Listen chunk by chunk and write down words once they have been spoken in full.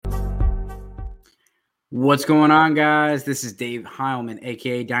What's going on, guys? This is Dave Heilman,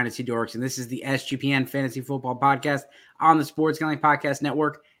 aka Dynasty Dorks, and this is the SGPN Fantasy Football Podcast on the Sports Gambling Podcast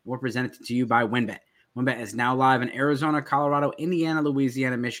Network. We're presented to you by WynnBET. WynnBET is now live in Arizona, Colorado, Indiana,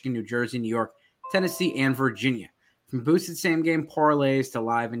 Louisiana, Michigan, New Jersey, New York, Tennessee, and Virginia. From boosted same-game parlays to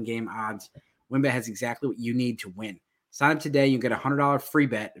live in-game odds, WynnBET has exactly what you need to win. Sign up today. You get a $100 free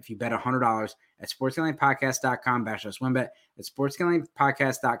bet if you bet $100 at sportsgamblingpodcast.com/WynnBET. That's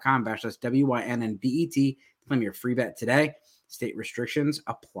sportsgamblingpodcast.com/WYNNBET to claim your free bet today. State restrictions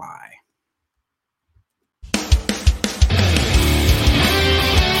apply.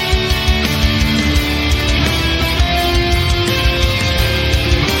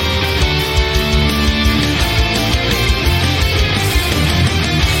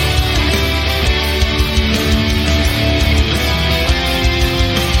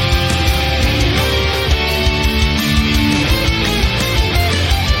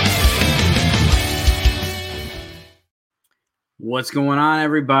 What's going on,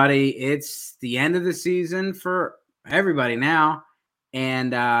 everybody? It's the end of the season for everybody now,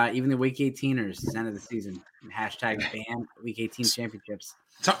 and even the Week 18ers. It's the end of the season. Hashtag ban Week 18 championships.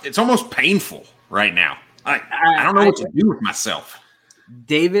 It's almost painful right now. I don't know what to do with myself.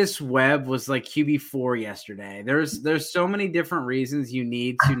 Davis Webb was like QB4 yesterday. There's so many different reasons you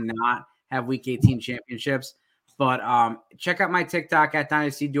need to not have Week 18 championships, but check out my TikTok at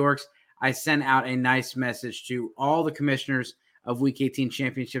Dynasty Dorks. I sent out a nice message to all the commissioners of Week 18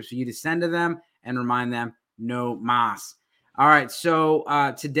 championships for you to send to them and remind them no mas. All right, so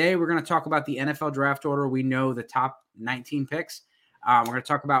today we're going to talk about the NFL draft order. We know the top 19 picks. We're going to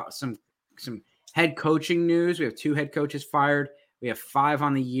talk about some head coaching news. We have 2 head coaches fired. We have 5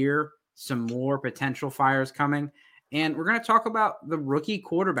 on the year, some more potential fires coming. And we're going to talk about the rookie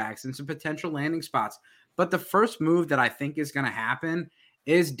quarterbacks and some potential landing spots. But the first move that I think is going to happen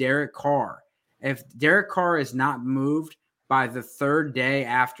is Derek Carr. If Derek Carr is not moved by the third day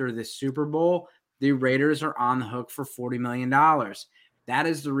after the Super Bowl, the Raiders are on the hook for $40 million. That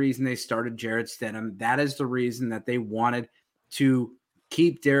is the reason they started Jarrett Stidham. That is the reason that they wanted to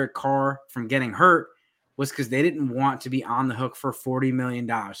keep Derek Carr from getting hurt, was because they didn't want to be on the hook for $40 million.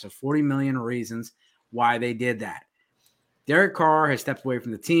 So 40 million reasons why they did that. Derek Carr has stepped away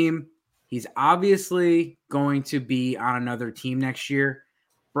from the team. He's obviously going to be on another team next year.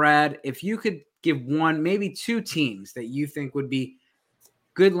 Brad, if you could give one, maybe 2 teams that you think would be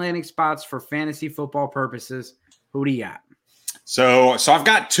good landing spots for fantasy football purposes, who do you got? So I've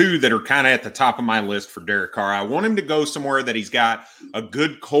got 2 that are kind of at the top of my list for Derek Carr. I want him to go somewhere that he's got a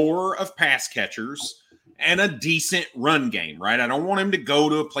good core of pass catchers and a decent run game, right? I don't want him to go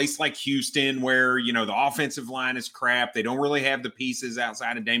to a place like Houston where, the offensive line is crap. They don't really have the pieces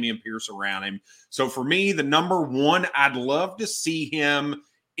outside of Dameon Pierce around him. So for me, the number 1, I'd love to see him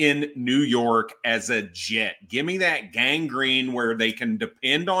in New York as a Jet. Give me that gangrene where they can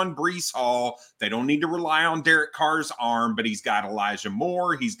depend on Breece Hall. They don't need to rely on Derek Carr's arm, but he's got Elijah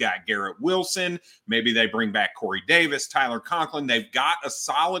Moore. He's got Garrett Wilson. Maybe they bring back Corey Davis, Tyler Conklin. They've got a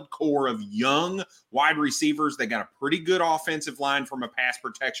solid core of young wide receivers. They got a pretty good offensive line from a pass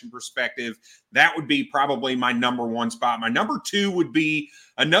protection perspective. That would be probably my number 1 spot. My number 2 would be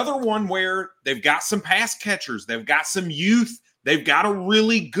another one where they've got some pass catchers. They've got some youth. They've got a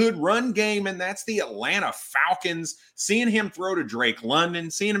really good run game, and that's the Atlanta Falcons. Seeing him throw to Drake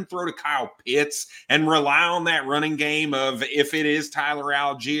London, seeing him throw to Kyle Pitts, and rely on that running game of if it is Tyler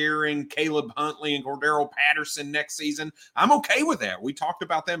Algier and Caleb Huntley and Cordero Patterson next season, I'm okay with that. We talked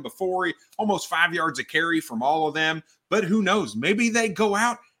about them before, almost 5 yards a carry from all of them, but who knows? Maybe they go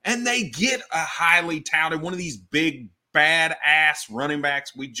out and they get a highly touted, one of these big badass running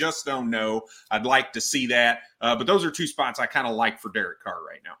backs. We just don't know. I'd like to see that. But those are 2 spots I kind of like for Derek Carr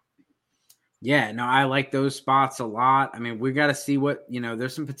right now. Yeah, no, I like those spots a lot. I mean, we got to see what,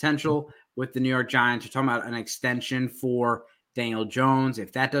 there's some potential with the New York Giants. You're talking about an extension for Daniel Jones.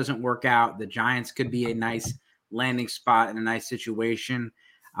 If that doesn't work out, the Giants could be a nice landing spot in a nice situation.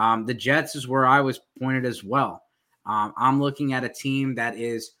 The Jets is where I was pointed as well. I'm looking at a team that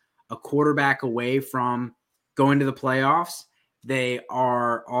is a quarterback away from going to the playoffs. They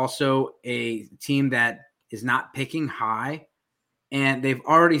are also a team that is not picking high, and they've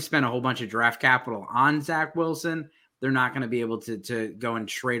already spent a whole bunch of draft capital on Zach Wilson. They're not going to be able to go and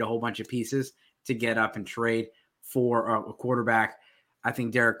trade a whole bunch of pieces to get up and trade for a quarterback. I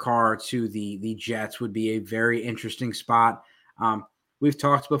think Derek Carr to the Jets would be a very interesting spot. We've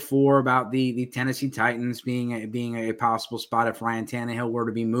talked before about the Tennessee Titans being a possible spot if Ryan Tannehill were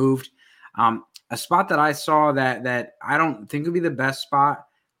to be moved. A spot that I saw that I don't think would be the best spot,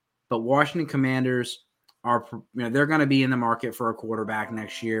 but Washington Commanders are, they're going to be in the market for a quarterback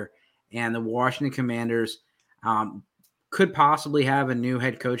next year. and the Washington Commanders could possibly have a new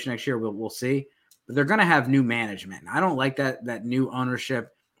head coach next year. We'll see. But they're going to have new management. I don't like that new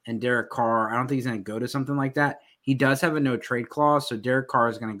ownership and Derek Carr. I don't think he's going to go to something like that. He does have a no trade clause, so Derek Carr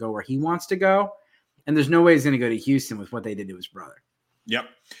is going to go where he wants to go. And there's no way he's going to go to Houston with what they did to his brother. Yep.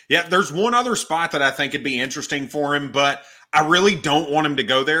 Yeah, there's one other spot that I think would be interesting for him, but I really don't want him to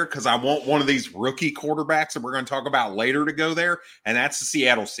go there because I want one of these rookie quarterbacks that we're going to talk about later to go there, and that's the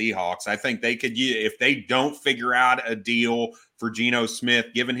Seattle Seahawks. I think they could, if they don't figure out a deal for Geno Smith,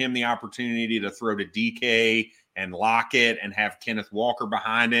 giving him the opportunity to throw to DK and Lockett and have Kenneth Walker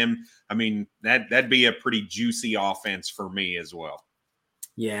behind him, I mean, that'd be a pretty juicy offense for me as well.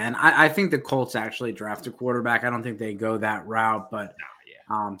 Yeah, and I think the Colts actually draft a quarterback. I don't think they go that route, but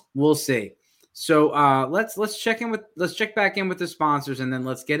we'll see. So let's check back in with the sponsors, and then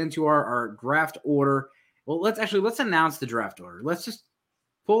let's get into our draft order. Well, let's announce the draft order. Let's just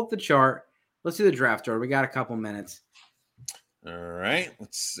pull up the chart. Let's do the draft order. We got a couple minutes. All right,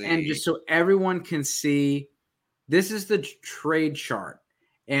 let's see. And just so everyone can see, this is the trade chart.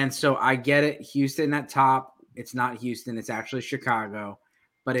 And so I get it. Houston at top. It's not Houston. It's actually Chicago.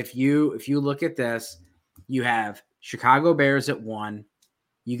 But if you look at this, you have Chicago Bears at 1.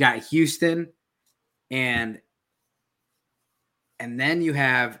 You got Houston, and then you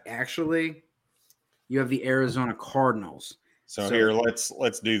have the Arizona Cardinals. So here,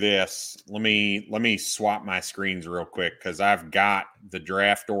 let's do this. Let me swap my screens real quick because I've got the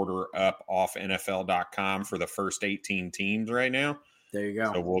draft order up off NFL.com for the first 18 teams right now. There you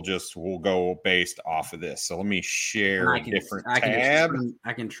go. So we'll go based off of this. So let me share a different tab.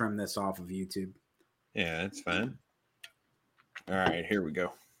 I can trim this off of YouTube. Yeah, that's fine. All right, here we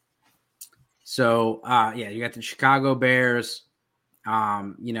go. So you got the Chicago Bears.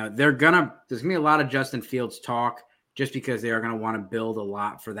 There's gonna be a lot of Justin Fields talk just because they are gonna want to build a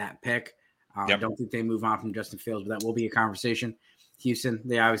lot for that pick. I don't think they move on from Justin Fields, but that will be a conversation. Houston,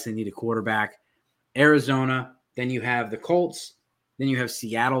 they obviously need a quarterback. Arizona, then you have the Colts. Then you have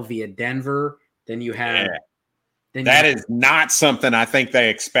Seattle via Denver. Then you have that is not something I think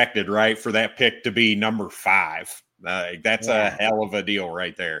they expected, right? For that pick to be number 5. That's a hell of a deal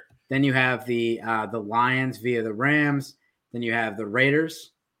right there. Then you have the Lions via the Rams. Then you have the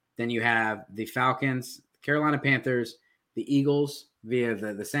Raiders. Then you have the Falcons, the Carolina Panthers, the Eagles via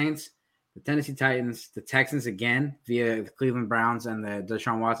the Saints, the Tennessee Titans, the Texans again via the Cleveland Browns and the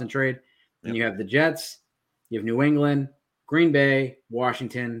Deshaun Watson trade. Then you have the Jets. You have New England, Green Bay,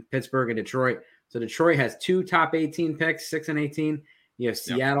 Washington, Pittsburgh, and Detroit. So Detroit has 2 top 18 picks, 6 and 18. You have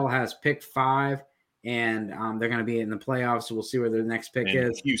Seattle has pick 5, and they're going to be in the playoffs. So we'll see where their next pick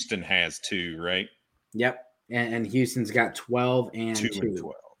is. Houston has 2, right? Yep, and Houston's got 12 and 2.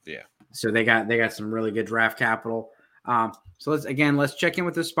 12, yeah. So they got some really good draft capital. So let's check in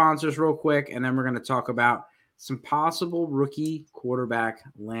with the sponsors real quick, and then we're going to talk about some possible rookie quarterback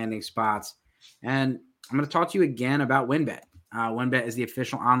landing spots. And I'm going to talk to you again about WynnBET. WynnBET is the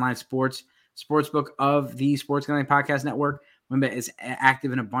official online sportsbook of the Sports Gambling Podcast Network. WynnBET is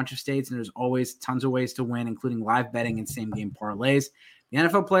active in a bunch of states, and there's always tons of ways to win, including live betting and same-game parlays. The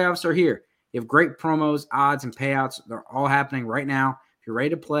NFL playoffs are here. You have great promos, odds, and payouts. They're all happening right now. If you're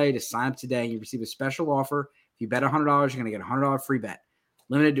ready to play, just sign up today. You receive a special offer. If you bet $100, you're going to get a $100 free bet.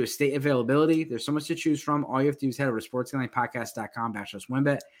 Limited to a state availability. There's so much to choose from. All you have to do is head over to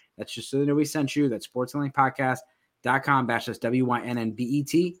sportsgamblingpodcast.com/WynnBET. That's just so they know we sent you. That's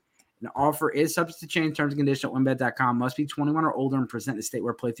sportsgamblingpodcast.com/WYNNBET. An offer is subject to change. Terms and conditions at WynnBET.com. Must be 21 or older and present the state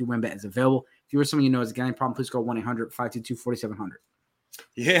where playthrough WynnBET is available. If you or someone you know has a gambling problem, please call 1-800-522-4700.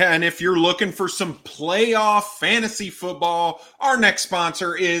 Yeah, and if you're looking for some playoff fantasy football, our next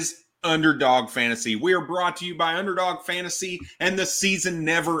sponsor is Underdog Fantasy. We are brought to you by Underdog Fantasy, and the season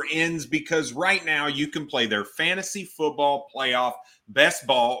never ends because right now you can play their fantasy football playoff best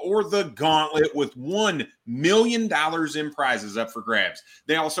ball or the gauntlet with $1 million in prizes up for grabs.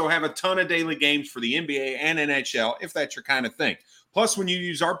 They also have a ton of daily games for the NBA and NHL if that's your kind of thing. Plus, when you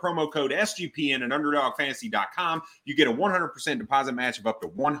use our promo code SGPN at UnderdogFantasy.com, you get a 100% deposit match of up to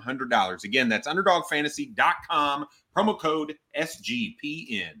 $100. Again, that's UnderdogFantasy.com, promo code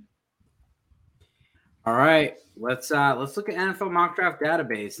SGPN. All right, let's look at NFL Mock Draft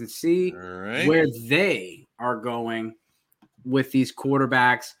Database and see where they are going with these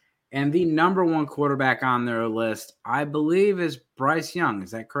quarterbacks. And the number 1 quarterback on their list, I believe, is Bryce Young. Is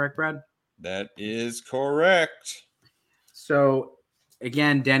that correct, Brad? That is correct. So,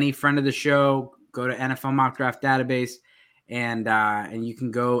 again, Denny, friend of the show, go to NFL Mock Draft Database, and you can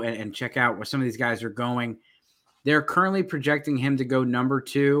go and check out where some of these guys are going. They're currently projecting him to go number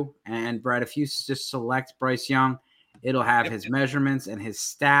 2. And, Brad, if you just select Bryce Young, it'll have his measurements and his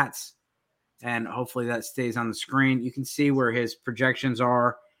stats and hopefully that stays on the screen. You can see where his projections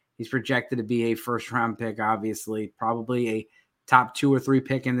are. He's projected to be a first-round pick, obviously, probably a top 2 or 3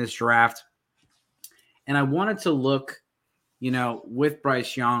 pick in this draft. And I wanted to look, with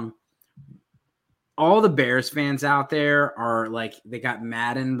Bryce Young, all the Bears fans out there are like, they got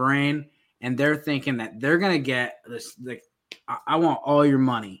Madden brain, and they're thinking that they're going to get this, like, I want all your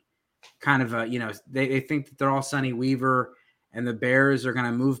money kind of they think that they're all Sonny Weaver, and the Bears are going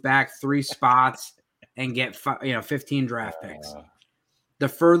to move back 3 spots and get 15 draft picks. The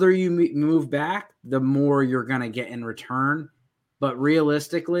further you move back, the more you're going to get in return. But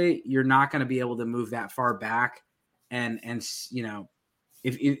realistically, you're not going to be able to move that far back. And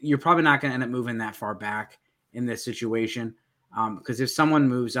if you're probably not going to end up moving that far back in this situation, because if someone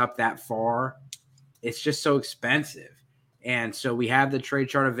moves up that far, it's just so expensive. And so we have the trade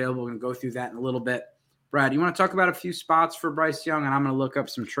chart available. We're going to go through that in a little bit. Brad, you want to talk about a few spots for Bryce Young? And I'm going to look up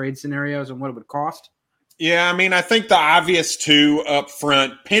some trade scenarios and what it would cost. Yeah, I mean, I think the obvious 2 up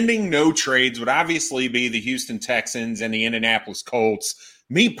front, pending no trades, would obviously be the Houston Texans and the Indianapolis Colts.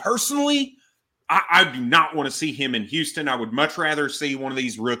 Me personally, I do not want to see him in Houston. I would much rather see one of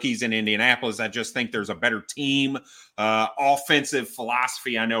these rookies in Indianapolis. I just think there's a better team, offensive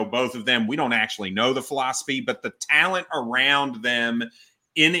philosophy. I know both of them. We don't actually know the philosophy, but the talent around them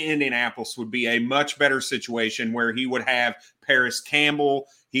in Indianapolis would be a much better situation where he would have Paris Campbell.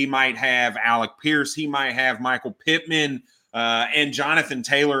 He might have Alec Pierce. He might have Michael Pittman and Jonathan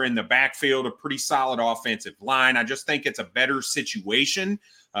Taylor in the backfield, a pretty solid offensive line. I just think it's a better situation.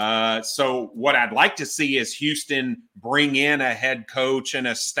 So what I'd like to see is Houston bring in a head coach and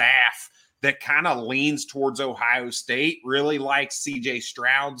a staff that kind of leans towards Ohio State, really likes CJ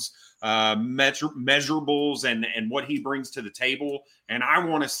Stroud's measurables and what he brings to the table. And I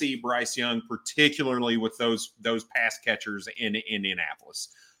want to see Bryce Young, particularly with those pass catchers in Indianapolis.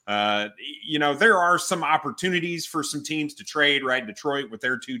 There are some opportunities for some teams to trade, right? Detroit with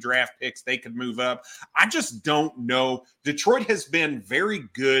their 2 draft picks, they could move up. I just don't know. Detroit has been very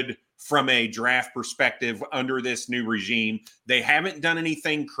good from a draft perspective under this new regime. They haven't done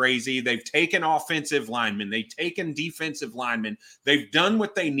anything crazy. They've taken offensive linemen. They've taken defensive linemen. They've done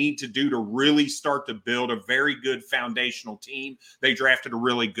what they need to do to really start to build a very good foundational team. They drafted a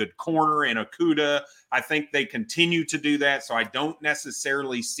really good corner in Okudah. I think they continue to do that. So I don't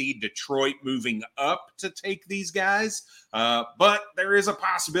necessarily see Detroit moving up to take these guys. But there is a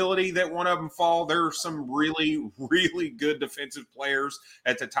possibility that one of them fall. There are some really, really good defensive players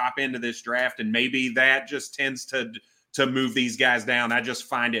at the top end of this draft, and maybe that just tends to move these guys down. I just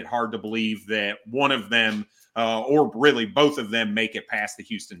find it hard to believe that one of them, or really both of them, make it past the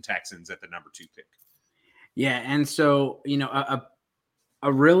Houston Texans at the number 2 pick. Yeah, and so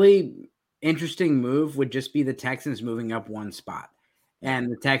a really interesting move would just be the Texans moving up 1 spot. And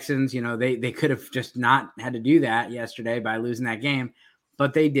the Texans, they could have just not had to do that yesterday by losing that game,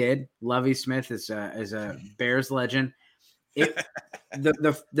 but they did. Lovie Smith is a Bears legend.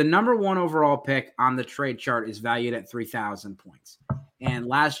 The number 1 overall pick on the trade chart is valued at 3,000 points. And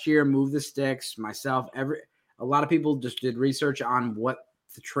last year, Move the Sticks, myself, a lot of people just did research on what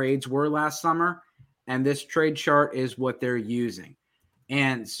the trades were last summer, and this trade chart is what they're using.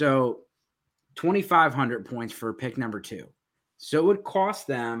 And so 2,500 points for pick number 2. So it would cost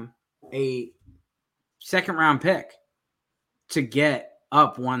them a 2nd-round pick to get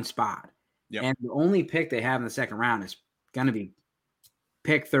up 1 spot. Yep. And the only pick they have in the 2nd round is going to be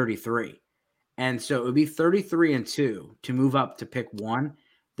pick 33. And so it would be 33 and 2 to move up to pick 1.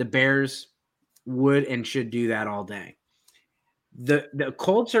 The Bears would and should do that all day. The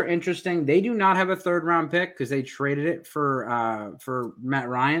Colts are interesting. They do not have a 3rd-round pick because they traded it for Matt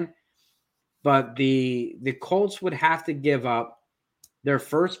Ryan. But the Colts would have to give up their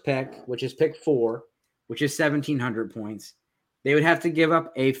first pick, which is pick 4, which is 1,700 points. They would have to give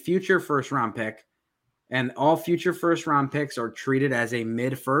up a future 1st-round pick, and all future 1st-round picks are treated as a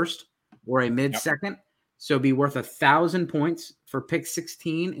mid-1st or a mid-2nd. Yep. So it'd be worth 1,000 points for pick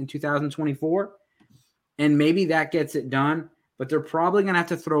 16 in 2024. And maybe that gets it done, but they're probably going to have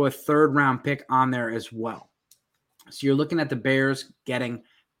to throw a 3rd-round pick on there as well. So you're looking at the Bears getting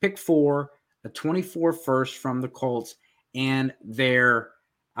pick 4, a 24 first from the Colts, and their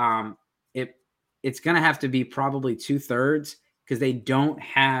it's going to have to be probably 2/3 because they don't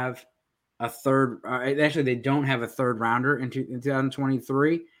have a third. Actually, they don't have a 3rd rounder in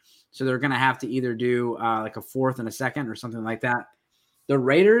 2023, so they're going to have to either do like a 4th and a 2nd or something like that. The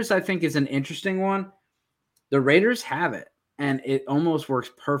Raiders, I think, is an interesting one. The Raiders have it, and it almost works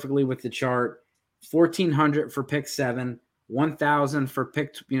perfectly with the chart. 1,400 for pick 7. 1,000 for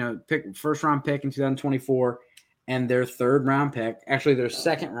pick 1st-round pick in 2024, and their 3rd-round pick, actually their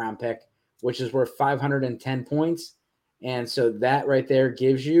 2nd-round pick, which is worth 510 points. And so that right there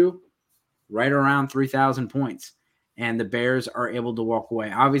gives you right around 3,000 points. And the Bears are able to walk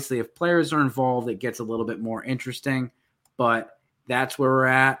away. Obviously, if players are involved, it gets a little bit more interesting. But that's where we're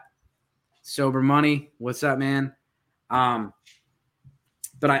at. Sober Money, what's up, man? But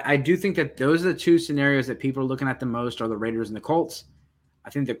I do think that those are the two scenarios that people are looking at the most are the Raiders and the Colts. I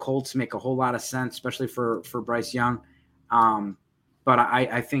think the Colts make a whole lot of sense, especially for Bryce Young. But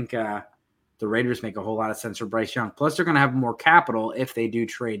I think the Raiders make a whole lot of sense for Bryce Young. Plus, they're going to have more capital if they do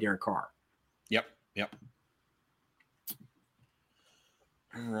trade Derek Carr. Yep.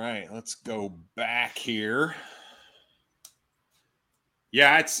 All right, let's go back here.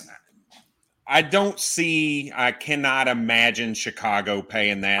 Yeah, I cannot imagine Chicago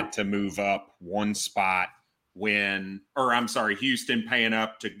paying that to move up one spot Houston paying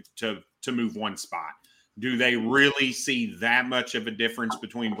up to move one spot. Do they really see that much of a difference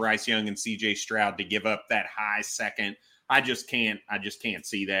between Bryce Young and CJ Stroud to give up that high second? I just can't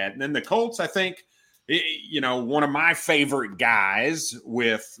see that. And then the Colts, I think, one of my favorite guys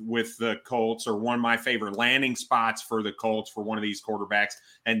with the Colts, or one of my favorite landing spots for the Colts for one of these quarterbacks.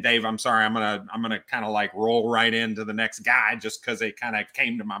 And Dave, I'm sorry, I'm gonna kind of like roll right into the next guy just because it kind of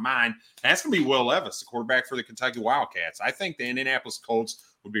came to my mind. That's gonna be Will Levis, the quarterback for the Kentucky Wildcats. I think the Indianapolis Colts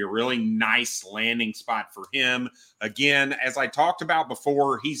would be a really nice landing spot for him. Again, as I talked about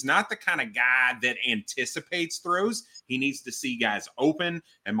before, he's not the kind of guy that anticipates throws. He needs to see guys open,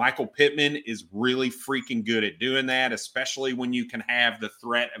 and Michael Pittman is really freaking good at doing that, especially when you can have the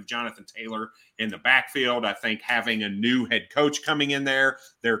threat of Jonathan Taylor in the backfield. I think having a new head coach coming in there,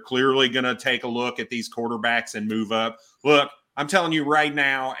 they're clearly going to take a look at these quarterbacks and move up. Look, I'm telling you right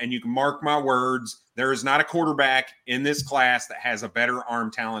now, and you can mark my words, there is not a quarterback in this class that has a better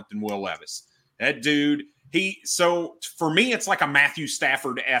arm talent than Will Levis. That dude, so for me, it's like a Matthew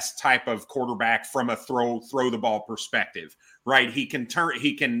Stafford-esque type of quarterback from a throw the ball perspective, right? He can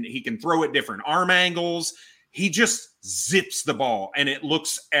throw at different arm angles. He just zips the ball, and it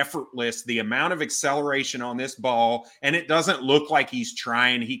looks effortless. The amount of acceleration on this ball, and it doesn't look like he's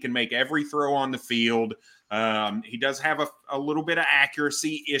trying. He can make every throw on the field. He does have a little bit of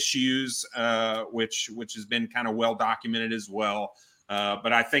accuracy issues, which has been kind of well documented as well.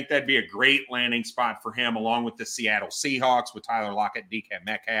 But I think that'd be a great landing spot for him, along with the Seattle Seahawks with Tyler Lockett, DK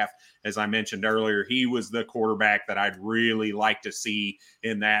Metcalf. As I mentioned earlier, he was the quarterback that I'd really like to see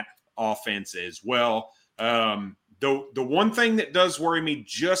in that offense as well. The one thing that does worry me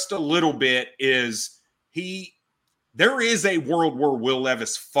just a little bit is there is a world where Will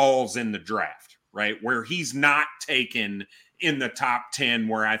Levis falls in the draft, right? Where he's not taken in the top 10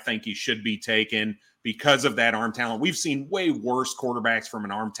 where I think he should be taken because of that arm talent. We've seen way worse quarterbacks from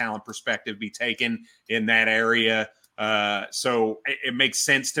an arm talent perspective be taken in that area. So it makes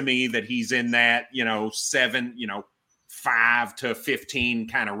sense to me that he's in that, 5 to 15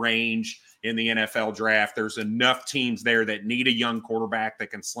 kind of range in the NFL draft. There's enough teams there that need a young quarterback that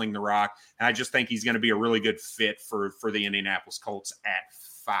can sling the rock. And I just think he's going to be a really good fit for the Indianapolis Colts at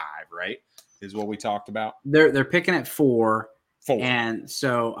 5, right? Is what we talked about. They're picking at 4. And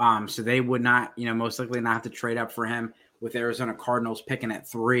so they would not, most likely not have to trade up for him, with Arizona Cardinals picking at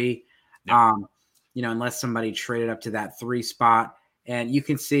 3. Yep. Unless somebody traded up to that 3 spot. And you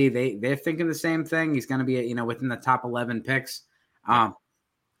can see they're thinking the same thing. He's going to be, within the top 11 picks. And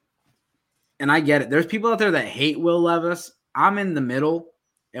I get it. There's people out there that hate Will Levis. I'm in the middle,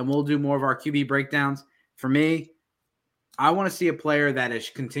 and we'll do more of our QB breakdowns. For me, I want to see a player that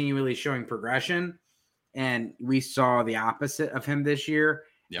is continually showing progression. And we saw the opposite of him this year.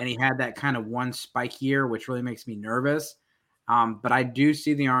 Yep. And he had that kind of one spike year, which really makes me nervous. But I do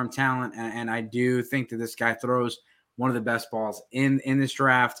see the arm talent, and I do think that this guy throws one of the best balls in this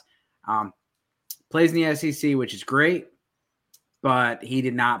draft. Plays in the SEC, which is great, but he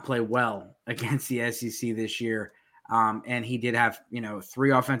did not play well against the SEC this year. And he did have,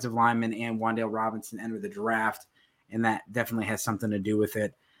 3 offensive linemen and Wan'Dale Robinson enter the draft, and that definitely has something to do with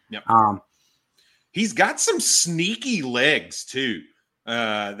it. Yep. He's got some sneaky legs too.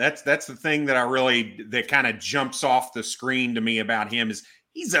 That's the thing that kind of jumps off the screen to me about him is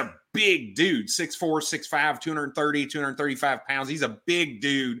he's a big dude, 6'4", 6'5", 230, 235 pounds. He's a big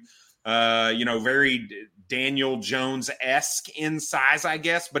dude, very Daniel Jones-esque in size, I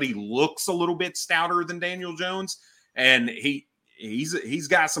guess, but he looks a little bit stouter than Daniel Jones. And he's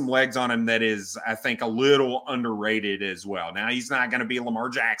got some legs on him that is, I think, a little underrated as well. Now, he's not going to be Lamar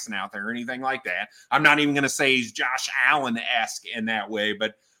Jackson out there or anything like that. I'm not even going to say he's Josh Allen-esque in that way,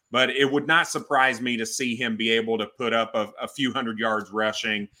 but it would not surprise me to see him be able to put up a few hundred yards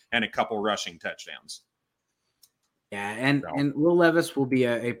rushing and a couple rushing touchdowns. Yeah, and So, and Will Levis will be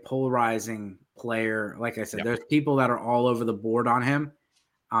a polarizing player. Like I said, yeah, there's people that are all over the board on him.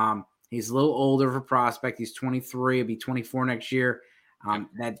 He's a little older of a prospect. He's 23. He'll be 24 next year. yeah.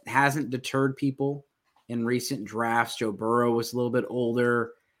 That hasn't deterred people in recent drafts. Joe Burrow was a little bit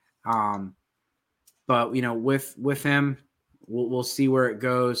older, but with him, we'll see where it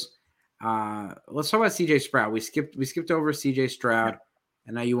goes. Let's talk about C.J. Stroud. We skipped over C.J. Stroud,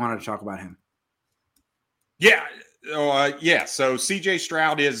 and now you wanted to talk about him. Yeah. Yeah. So CJ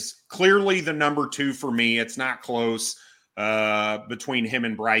Stroud is clearly the number 2 for me. It's not close between him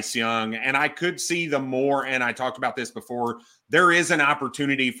and Bryce Young. And I could see and I talked about this before, there is an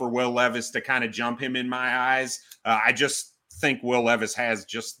opportunity for Will Levis to kind of jump him in my eyes. I just think Will Levis has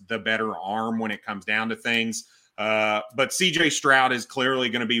just the better arm when it comes down to things. But CJ Stroud is clearly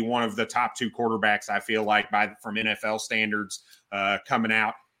going to be one of the top 2 quarterbacks, I feel like, from NFL standards coming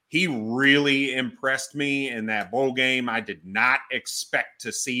out. He really impressed me in that bowl game. I did not expect to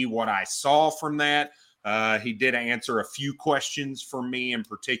see what I saw from that. He did answer a few questions for me in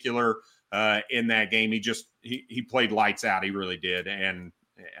particular in that game. He played lights out. He really did. And,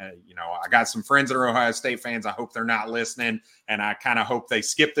 I got some friends that are Ohio State fans. I hope they're not listening. And I kind of hope they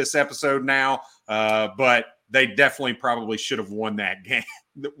skip this episode now. But they definitely probably should have won that game.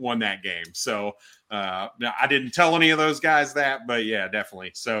 So I didn't tell any of those guys that, but yeah,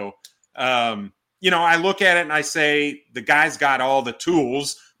 definitely. So, I look at it and I say the guy's got all the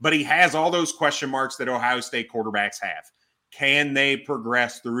tools, but he has all those question marks that Ohio State quarterbacks have. Can they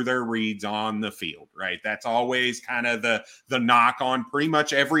progress through their reads on the field, right? That's always kind of the knock on pretty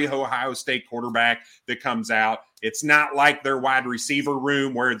much every Ohio State quarterback that comes out. It's not like their wide receiver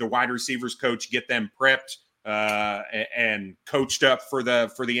room where the wide receivers coach get them prepped and coached up for the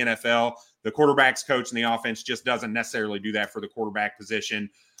NFL. The quarterback's coach and the offense just doesn't necessarily do that for the quarterback position.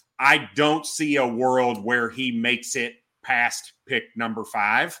 I don't see a world where he makes it past pick number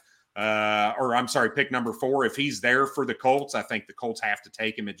 5. Pick number 4. If he's there for the Colts, I think the Colts have to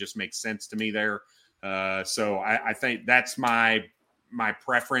take him. It just makes sense to me there. So I think that's my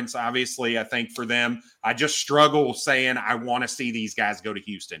preference. Obviously, I think for them, I just struggle saying I want to see these guys go to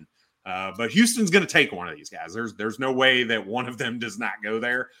Houston. But Houston's going to take one of these guys. There's no way that one of them does not go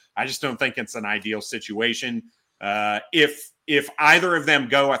there. I just don't think it's an ideal situation. If either of them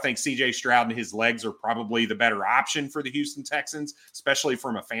go, I think CJ Stroud and his legs are probably the better option for the Houston Texans, especially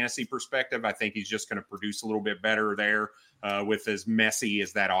from a fantasy perspective. I think he's just going to produce a little bit better there with as messy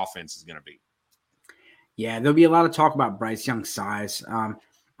as that offense is going to be. Yeah, there'll be a lot of talk about Bryce Young's size.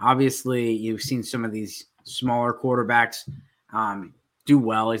 Obviously, you've seen some of these smaller quarterbacks do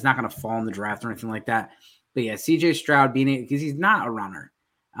well. He's not going to fall in the draft or anything like that. But yeah, CJ Stroud because he's not a runner.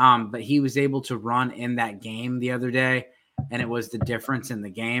 But he was able to run in that game the other day, and it was the difference in the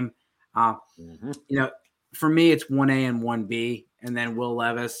game. For me, it's 1A and 1B, and then Will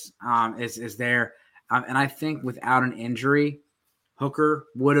Levis is there. And I think without an injury, Hooker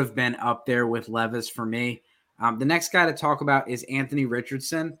would have been up there with Levis for me. The next guy to talk about is Anthony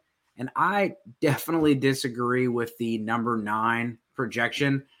Richardson, and I definitely disagree with the number 9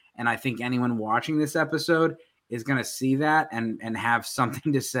 projection, and I think anyone watching this episode is going to see that and have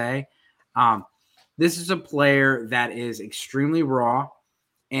something to say. This is a player that is extremely raw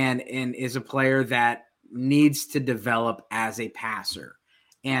and is a player that needs to develop as a passer.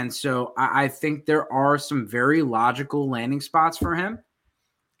 And so I think there are some very logical landing spots for him.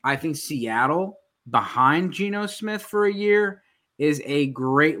 I think Seattle behind Geno Smith for a year is a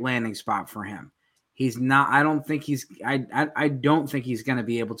great landing spot for him. He's not, I don't think he's going to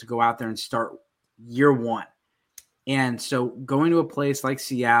be able to go out there and start year 1. And so going to a place like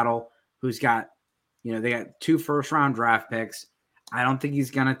Seattle, who's got, they got 2 first-round draft picks, I don't think he's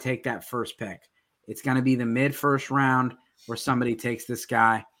going to take that first pick. It's going to be the mid-first round where somebody takes this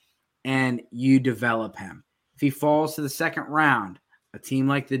guy and you develop him. If he falls to the second round, a team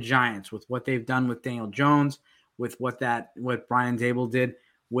like the Giants, with what they've done with Daniel Jones, with what Brian Dable did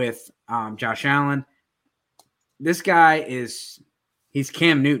with Josh Allen, this guy he's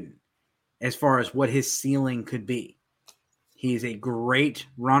Cam Newton as far as what his ceiling could be. He's a great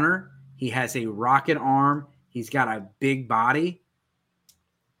runner. He has a rocket arm. He's got a big body.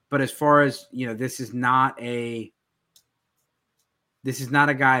 But as far as, this is not a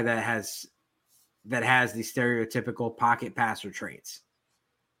guy that has the stereotypical pocket passer traits.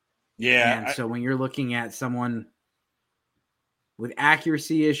 Yeah. And so when you're looking at someone with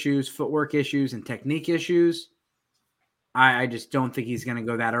accuracy issues, footwork issues, and technique issues, I just don't think he's going to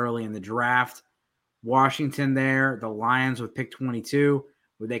go that early in the draft. Washington there, the Lions with pick 22,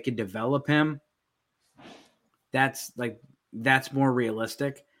 where they could develop him. That's more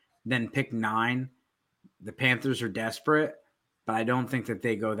realistic than pick 9, the Panthers are desperate, but I don't think that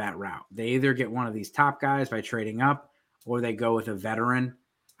they go that route. They either get one of these top guys by trading up, or they go with a veteran.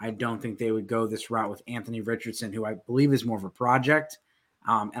 I don't think they would go this route with Anthony Richardson, who I believe is more of a project.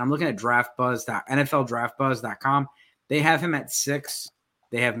 And I'm looking at NFLDraftBuzz.com. They have him at 6.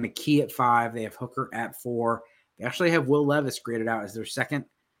 They have McKee at 5. They have Hooker at 4. They actually have Will Levis graded out as their 2nd.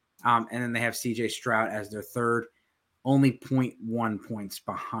 And then they have CJ Stroud as their 3rd. Only 0.1 points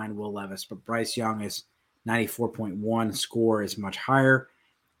behind Will Levis. But Bryce Young is 94.1. Score is much higher.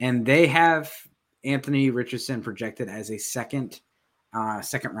 And they have Anthony Richardson projected as a second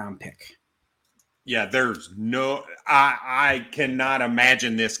round pick. Yeah, there's no – I cannot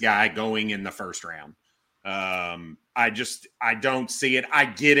imagine this guy going in the first round. I don't see it. I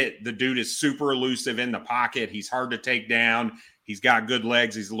get it. The dude is super elusive in the pocket. He's hard to take down. He's got good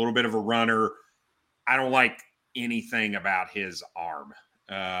legs. He's a little bit of a runner. I don't like anything about his arm.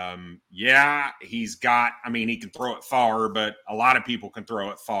 He can throw it far, but a lot of people can throw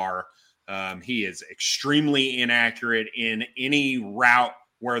it far. He is extremely inaccurate in any route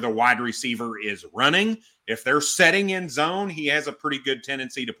where the wide receiver is running. If they're setting in zone, he has a pretty good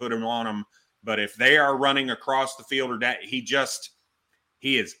tendency to put him on them. But if they are running across the field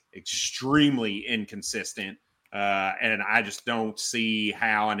he is extremely inconsistent. And I just don't see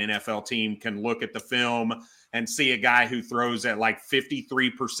how an NFL team can look at the film and see a guy who throws at like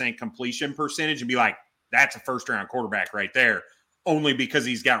 53% completion percentage and be like, that's a first round quarterback right there, only because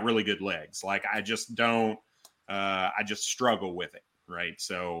he's got really good legs. Like, I just don't, I just struggle with it. Right.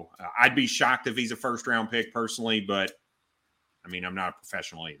 So I'd be shocked if he's a first round pick personally, but I mean, I'm not a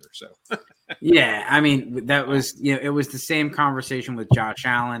professional either. So, yeah, I mean, that was, it was the same conversation with Josh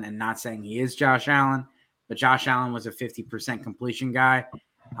Allen, and not saying he is Josh Allen, but Josh Allen was a 50% completion guy.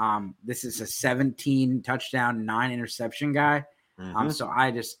 This is a 17 touchdown, 9 interception guy. So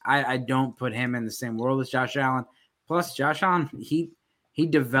I don't put him in the same world as Josh Allen. Plus, Josh Allen, he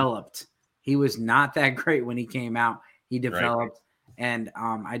developed. He was not that great when he came out. He developed, and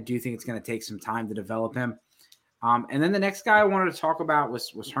I do think it's going to take some time to develop him. And then the next guy I wanted to talk about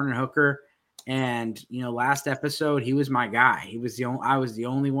was Hendon Hooker. And, last episode, he was my guy. I was the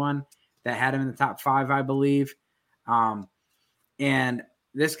only one that had him in the top 5, I believe. And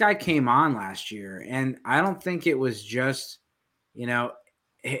this guy came on last year, and I don't think it was just,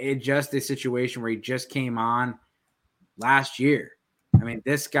 just a situation where he just came on last year. I mean,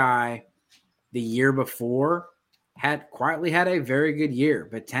 this guy, the year before, had a very good year,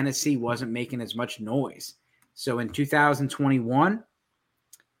 but Tennessee wasn't making as much noise. So in 2021,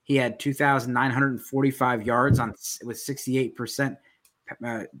 he had 2,945 yards with 68%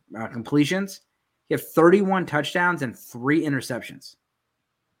 completions. He had 31 touchdowns and 3 interceptions.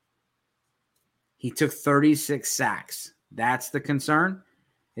 He took 36 sacks. That's the concern.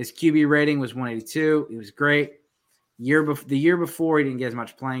 His QB rating was 182. He was great. The year before, he didn't get as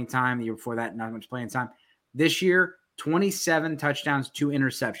much playing time. The year before that, not much playing time. This year, 27 touchdowns, 2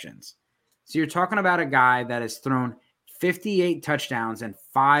 interceptions. So you're talking about a guy that has thrown 58 touchdowns and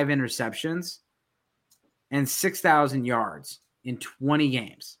 5 interceptions and 6,000 yards in 20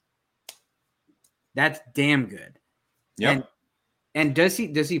 games. That's damn good. Yep. And does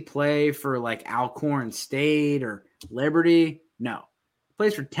he play for like Alcorn State or Liberty? No. He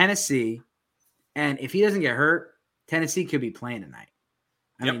plays for Tennessee. And if he doesn't get hurt, Tennessee could be playing tonight.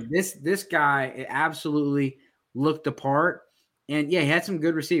 I mean, this guy absolutely looked the part. And, he had some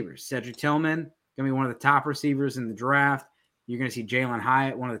good receivers. Cedric Tillman, going to be one of the top receivers in the draft. You're going to see Jalen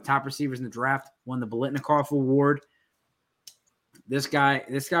Hyatt, one of the top receivers in the draft, won the Biletnikoff Award. This guy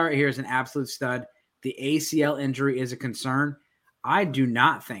right here is an absolute stud. The ACL injury is a concern. I do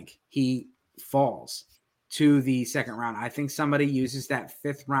not think he falls to the second round. I think somebody uses that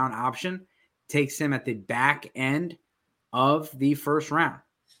 5th round option, takes him at the back end of the first round.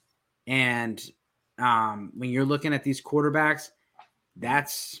 And when you're looking at these quarterbacks,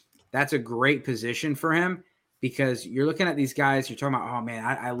 that's a great position for him, because you're looking at these guys, you're talking about, oh man,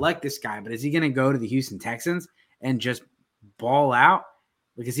 I like this guy, but is he going to go to the Houston Texans and just ball out?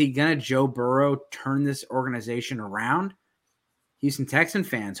 Like, is he going to Joe Burrow turn this organization around? Houston Texan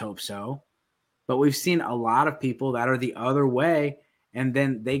fans hope so, but we've seen a lot of people that are the other way, and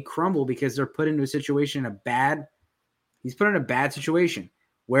then they crumble because they're put into a situation he's put in a bad situation.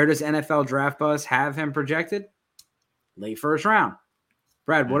 Where does NFL Draft Buzz have him projected? Late first round.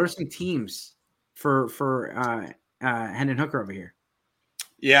 Brad, what are some teams for Hendon Hooker over here?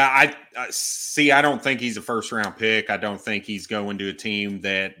 Yeah, I don't think he's a first round pick. I don't think he's going to a team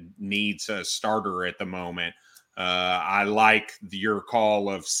that needs a starter at the moment. I like your call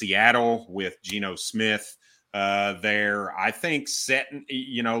of Seattle with Geno Smith. there. I think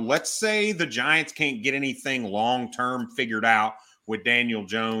let's say the Giants can't get anything long-term figured out with Daniel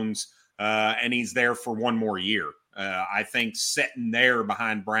Jones, and he's there for one more year. I think sitting there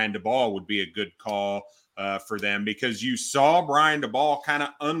behind Brian DeBall would be a good call for them, because you saw Brian DeBall kind of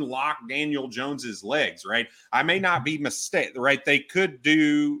unlock Daniel Jones's legs, right? I may not be mistaken, right? They could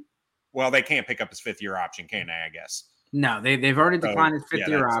do – well, they can't pick up his fifth-year option, can they, I guess? No, they've already declined his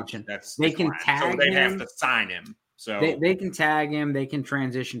fifth-year option. They can tag him. So they have to sign him. So they can tag him, they can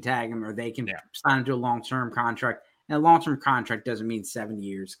transition tag him, or they can sign him to a long-term contract. And a long-term contract doesn't mean 7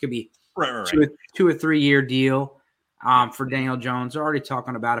 years. It could be two or 3 year deal for Daniel Jones. They're already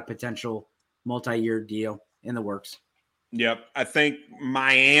talking about a potential multi-year deal in the works. Yep. I think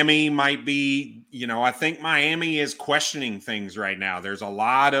Miami might be, I think Miami is questioning things right now. There's a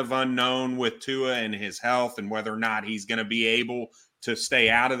lot of unknown with Tua and his health and whether or not he's going to be able to stay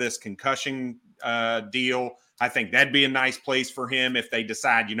out of this concussion deal. I think that'd be a nice place for him if they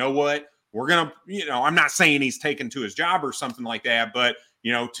decide, you know what, we're going to, I'm not saying he's taken to his job or something like that, but,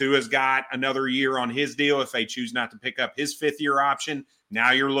 Tua's got another year on his deal. If they choose not to pick up his fifth-year option,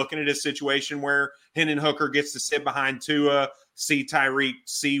 now you're looking at a situation where Hendon Hooker gets to sit behind Tua, see Tyreek,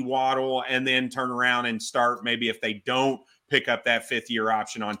 see Waddle, and then turn around and start maybe if they don't pick up that fifth-year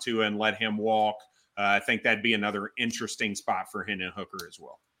option on Tua and let him walk. I think that'd be another interesting spot for Hendon Hooker as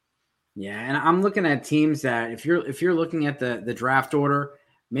well. Yeah, and I'm looking at teams that if you're looking at the draft order,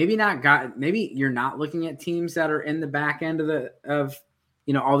 maybe you're not looking at teams that are in the back end of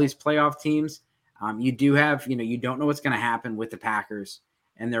all these playoff teams. You do have, you don't know what's going to happen with the Packers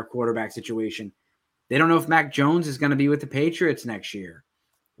and their quarterback situation. They don't know if Mac Jones is going to be with the Patriots next year,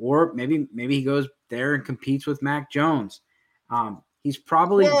 or maybe he goes there and competes with Mac Jones. He's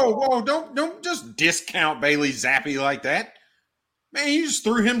probably whoa! Don't just discount Bailey Zappi like that, man. You just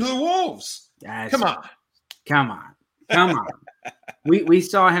threw him to the wolves. Come on. We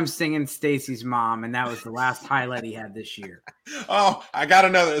saw him singing Stacy's Mom, and that was the last highlight he had this year. Oh, I got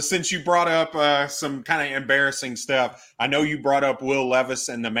another. Since you brought up some kind of embarrassing stuff, I know you brought up Will Levis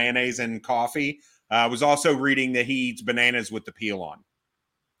and the mayonnaise and coffee. I was also reading that he eats bananas with the peel on.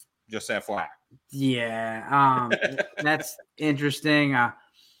 Just FYI. Yeah, that's interesting.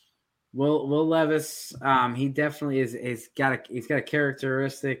 Will Levis, he definitely is got a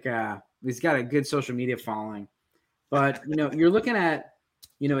characteristic. He's got a good social media following. But, you're looking at,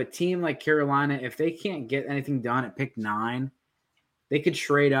 a team like Carolina, if they can't get anything done at pick 9, they could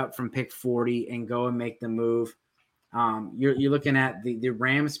trade up from pick 40 and go and make the move. You're looking at the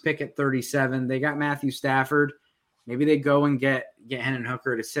Rams pick at 37. They got Matthew Stafford. Maybe they go and get Hendon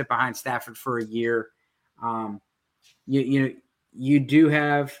Hooker to sit behind Stafford for a year. You do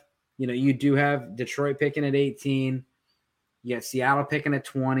have Detroit picking at 18. You got Seattle picking at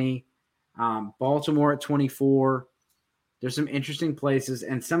 20. Baltimore at 24. There's some interesting places,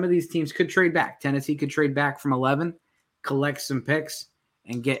 and some of these teams could trade back. Tennessee could trade back from 11, collect some picks,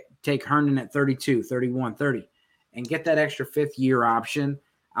 and take Herndon at 32, 31, 30, and get that extra fifth-year option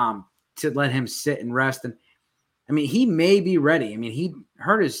to let him sit and rest. And he may be ready. He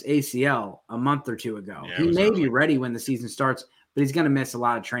hurt his ACL a month or two ago. Yeah, he may be ready when the season starts, but he's going to miss a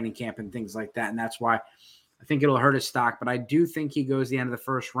lot of training camp and things like that, and that's why I think it'll hurt his stock. But I do think he goes the end of the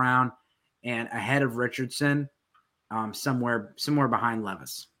first round and ahead of Richardson, somewhere behind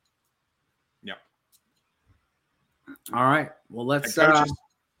Levis. Yep. All right. Well, let's go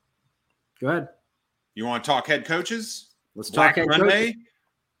ahead. You want to talk head coaches? Let's talk head coaches.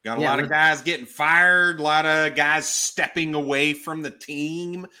 Got a lot of guys getting fired, a lot of guys stepping away from the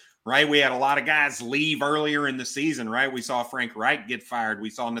team, right? We had a lot of guys leave earlier in the season, right? We saw Frank Reich get fired. We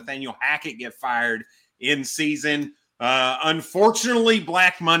saw Nathaniel Hackett get fired in season. Unfortunately,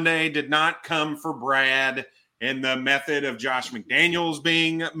 Black Monday did not come for Brad in the method of Josh McDaniels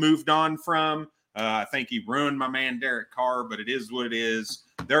being moved on from. I think he ruined my man Derek Carr, but it is what it is.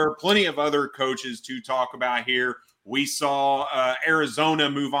 There are plenty of other coaches to talk about here. We saw Arizona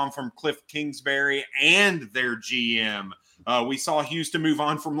move on from Cliff Kingsbury and their GM. We saw Houston move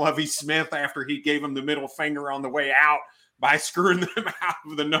on from Lovie Smith after he gave them the middle finger on the way out by screwing them out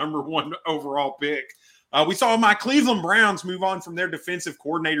of the number 1 overall pick. We saw my Cleveland Browns move on from their defensive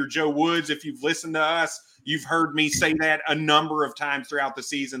coordinator, Joe Woods. If you've listened to us, you've heard me say that a number of times throughout the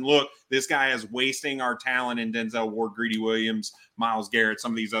season. Look, this guy is wasting our talent in Denzel Ward, Greedy Williams, Myles Garrett,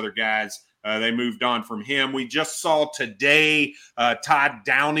 some of these other guys. They moved on from him. We just saw today Todd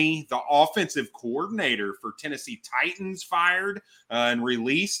Downey, the offensive coordinator for Tennessee Titans, fired and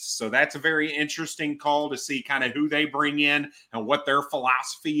released. So that's a very interesting call to see kind of who they bring in and what their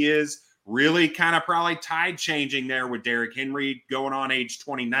philosophy is really kind of probably tide changing there with Derrick Henry going on age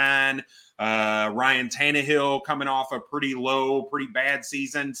 29. Ryan Tannehill coming off a pretty bad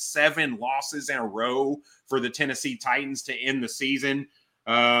season, 7 losses in a row for the Tennessee Titans to end the season.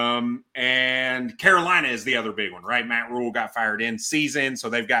 And Carolina is the other big one, right? Matt Rule got fired in season, so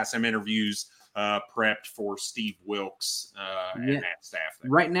they've got some interviews prepped for Steve Wilkes and that staff there.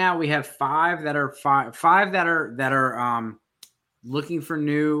 Right now, we have five that are looking for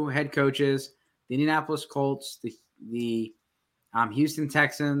new head coaches: the Indianapolis Colts, the Houston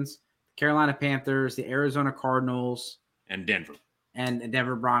Texans, Carolina Panthers, the Arizona Cardinals, and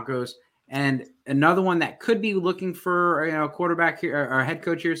Denver Broncos. And another one that could be looking for a quarterback here or a head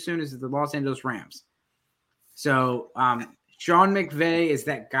coach here soon is the Los Angeles Rams. So Sean McVay is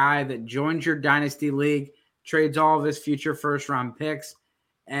that guy that joins your dynasty league, trades all of his future first-round picks,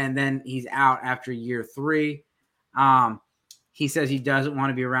 and then he's out after year 3. He says he doesn't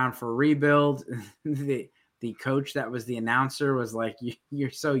want to be around for a rebuild. The coach that was the announcer was like, "You're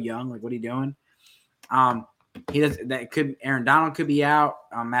so young. Like, what are you doing?" He does that. Aaron Donald could be out.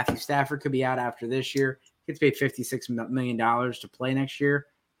 Matthew Stafford could be out after this year. He gets paid $56 million to play next year.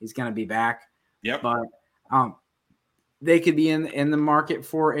 He's going to be back. Yep. But they could be in the market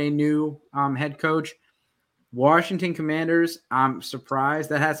for a new head coach. Washington Commanders. I'm surprised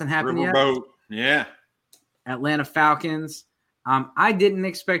that hasn't happened Riverboat. yet. Yeah. Atlanta Falcons. I didn't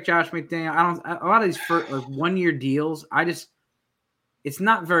expect Josh McDaniel. A lot of these 1-year deals. It's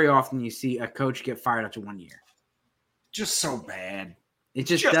not very often you see a coach get fired after 1 year. Just so bad. It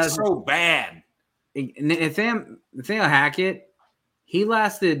just does so bad. Nathaniel Hackett, he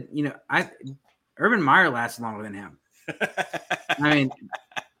lasted. Urban Meyer lasted longer than him. I mean,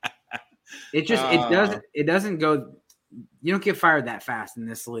 it doesn't go. You don't get fired that fast in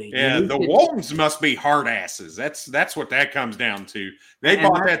this league. Yeah, the Waltons must be hard asses. That's what that comes down to. They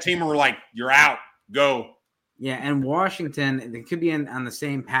bought that team and were like, "You're out, go." Yeah, and Washington, they could be on the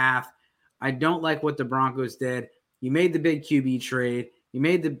same path. I don't like what the Broncos did. You made the big QB trade. You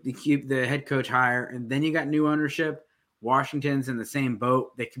made the head coach hire, and then you got new ownership. Washington's in the same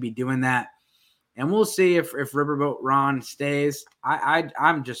boat. They could be doing that. And we'll see if Riverboat Ron stays.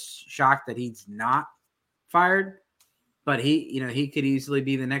 I'm just shocked that he's not fired. But he could easily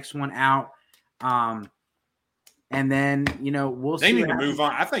be the next one out. And then, we'll see. They need to move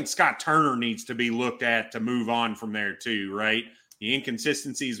on. I think Scott Turner needs to be looked at to move on from there too, right? The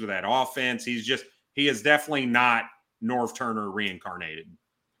inconsistencies with that offense. He is definitely not Norv Turner reincarnated.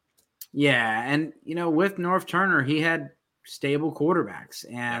 Yeah. And, with Norv Turner, he had stable quarterbacks.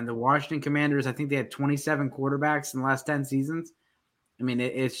 And the Washington Commanders, I think they had 27 quarterbacks in the last 10 seasons. I mean,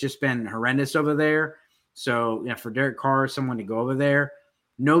 it's just been horrendous over there. So, for Derek Carr, someone to go over there,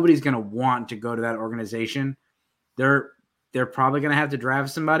 nobody's going to want to go to that organization. They're probably going to have to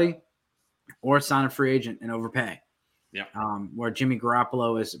draft somebody or sign a free agent and overpay. Yeah. Where Jimmy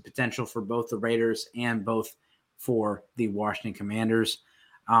Garoppolo is a potential for both the Raiders and both for the Washington Commanders.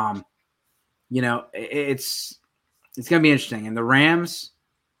 It's going to be interesting. And the Rams,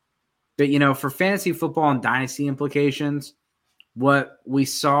 but for fantasy football and dynasty implications, what we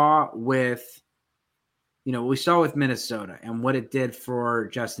saw with Minnesota and what it did for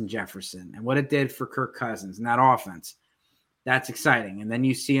Justin Jefferson and what it did for Kirk Cousins and that offense, that's exciting. And then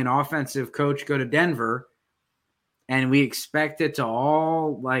you see an offensive coach go to Denver and we expect it to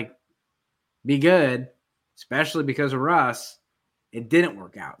all be good, especially because of Russ. It didn't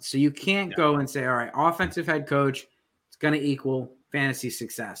work out. So you can't go and say, all right, offensive head coach, it's going to equal fantasy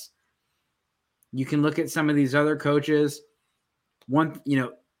success. You can look at some of these other coaches. One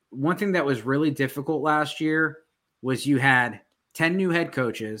thing that was really difficult last year was you had 10 new head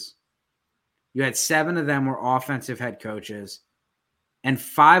coaches. You had 7 of them were offensive head coaches, and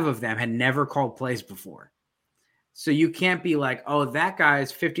 5 of them had never called plays before. So you can't be like, oh, that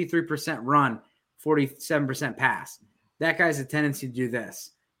guy's 53% run, 47% pass. That guy's a tendency to do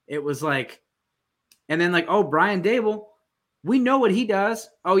this. It was like, and then oh, Brian Dable, we know what he does.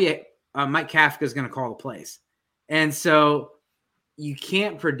 Oh, yeah, Mike Kafka's going to call the plays. And so you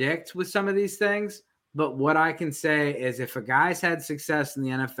can't predict with some of these things, but what I can say is if a guy's had success in the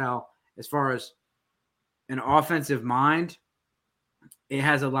NFL as far as an offensive mind, it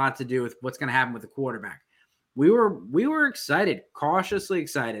has a lot to do with what's going to happen with the quarterback. We were excited, cautiously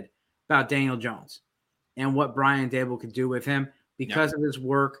excited about Daniel Jones and what Brian Dable could do with him because of his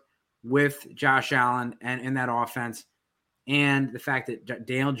work with Josh Allen and in that offense, and the fact that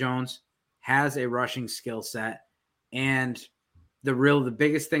Daniel Jones has a rushing skill set. And the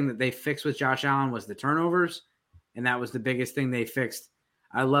biggest thing that they fixed with Josh Allen was the turnovers, and that was the biggest thing they fixed.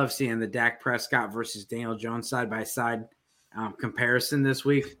 I love seeing the Dak Prescott versus Daniel Jones side-by-side comparison this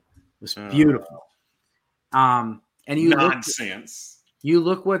week. was beautiful. And nonsense. You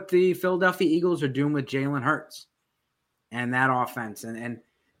look what the Philadelphia Eagles are doing with Jalen Hurts and that offense. And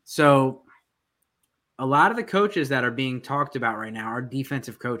so a lot of the coaches that are being talked about right now are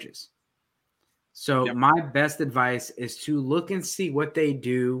defensive coaches. So my best advice is to look and see what they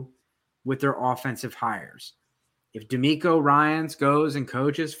do with their offensive hires. If D'Amico Ryans goes and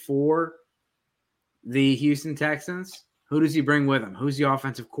coaches for the Houston Texans, who does he bring with him? Who's the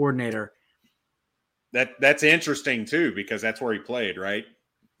offensive coordinator? That's interesting too, because that's where he played, right?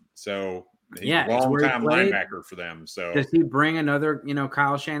 So he's a long-time linebacker for them. So does he bring another,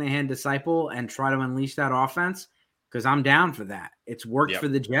 Kyle Shanahan disciple and try to unleash that offense? Because I'm down for that. It's worked for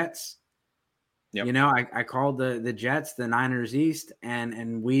the Jets. Yep. I called the Jets, the Niners East,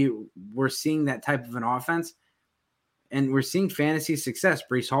 and we're seeing that type of an offense, and we're seeing fantasy success.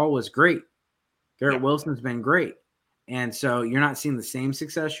 Breece Hall was great. Garrett Wilson's been great. And so you're not seeing the same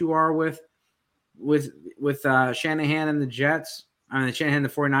success you are with Shanahan and the Jets. I mean, Shanahan and the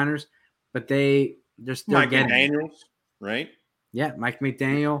 49ers, but they're still Mike McDaniels, right? Yeah, Mike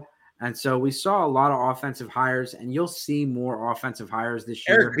McDaniel. And so we saw a lot of offensive hires, and you'll see more offensive hires this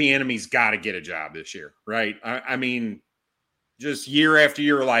year. Eric Bieniemy's got to get a job this year, right? I mean, just year after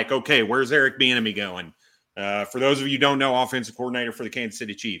year, like, okay, where's Eric Bieniemy going? For those of you who don't know, offensive coordinator for the Kansas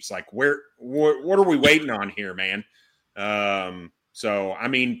City Chiefs. Like, what are we waiting on here, man? So, I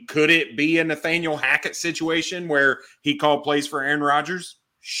mean, could it be a Nathaniel Hackett situation where he called plays for Aaron Rodgers?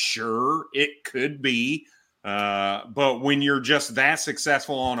 Sure, it could be. But when you're just that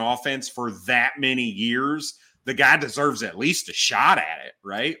successful on offense for that many years, the guy deserves at least a shot at it,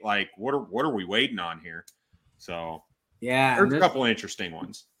 right? Like, what are we waiting on here? So, there's a couple interesting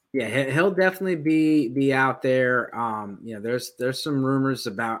ones. Yeah, he'll definitely be out there. There's some rumors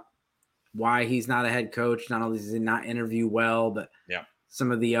about why he's not a head coach. Not only does he not interview well, but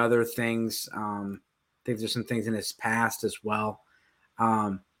some of the other things. I think there's some things in his past as well.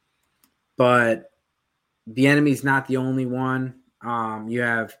 But Bieniemy's not the only one. You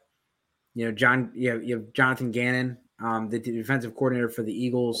have Jonathan Gannon, the defensive coordinator for the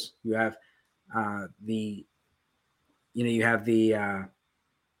Eagles. You have the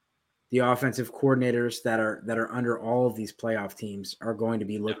offensive coordinators that are under all of these playoff teams are going to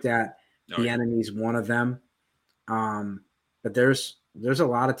be looked at. Bieniemy's one of them. But there's a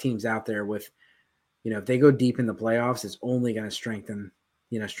lot of teams out there with, if they go deep in the playoffs, it's only going to strengthen.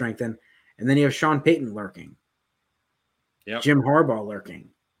 And then you have Sean Payton lurking. Yep. Jim Harbaugh lurking.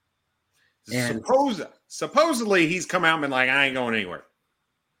 And supposedly he's come out and been like, I ain't going anywhere.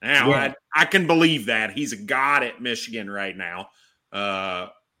 Now, I can believe that. He's a god at Michigan right now.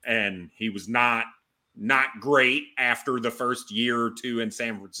 And he was not great after the first year or two in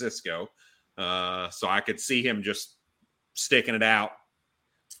San Francisco. So I could see him just sticking it out.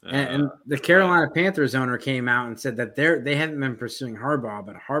 And the Carolina Panthers owner came out and said that they haven't been pursuing Harbaugh,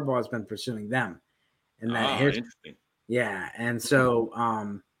 but Harbaugh has been pursuing them. And that interesting. Yeah, and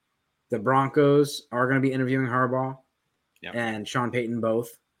so the Broncos are going to be interviewing Harbaugh and Sean Payton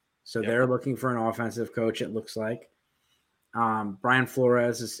both. So they're looking for an offensive coach, it looks like. Brian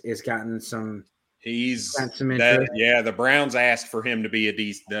Flores is gotten some. The Browns asked for him to be a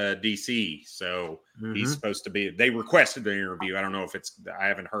DC, so he's supposed to be. They requested the interview. I don't know if I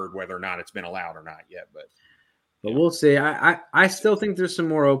haven't heard whether or not it's been allowed or not yet, but we'll see. I still think there's some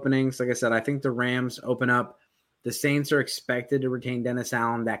more openings. Like I said, I think the Rams open up. The Saints are expected to retain Dennis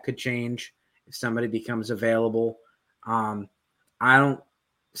Allen. That could change if somebody becomes available. Arthur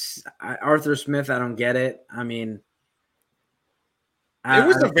Smith, I don't get it. I mean. It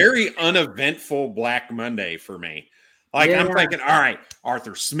was a very uneventful Black Monday for me. Like, I'm thinking, all right,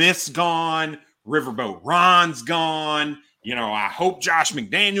 Arthur Smith's gone. Riverboat Ron's gone. I hope Josh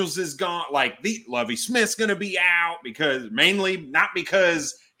McDaniels is gone. Like, Lovie Smith's going to be out not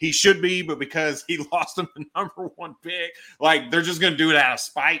because he should be, but because he lost him the number one pick. Like, they're just going to do it out of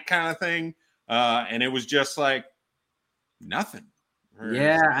spite kind of thing. And it was just like nothing.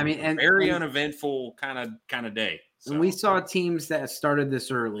 Very uneventful kind of day. So. And we saw teams that started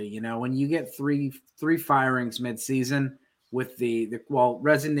this early. When you get three firings midseason with the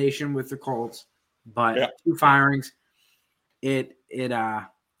resignation with the Colts, but 2 firings, it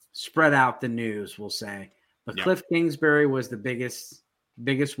spread out the news, we'll say. But Cliff Kingsbury was the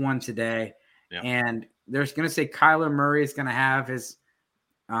biggest one today, and there's going to say Kyler Murray is going to have his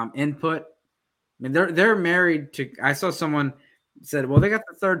input. I mean, they're married to. I saw someone said, "Well, they got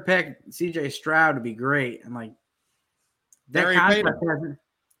the 3rd pick, C.J. Stroud would be great." I'm like. That contract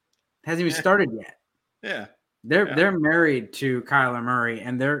hasn't even started yet. Yeah. They're married to Kyler Murray,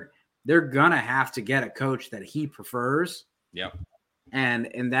 and they're gonna have to get a coach that he prefers. Yep.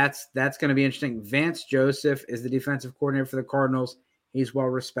 And that's going to be interesting. Vance Joseph is the defensive coordinator for the Cardinals. He's well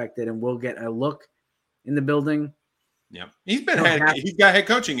respected and will get a look in the building. Yeah, he's got head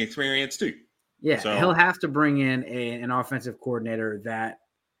coaching experience too. Yeah, so he'll have to bring in an offensive coordinator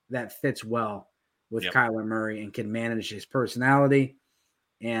that fits well with Kyler Murray and can manage his personality.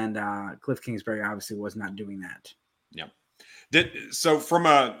 And Cliff Kingsbury obviously was not doing that. Yeah. So from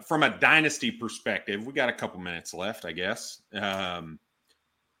a dynasty perspective, we got a couple minutes left, I guess. How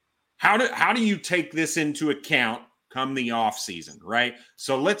do you take this into account come the offseason, right?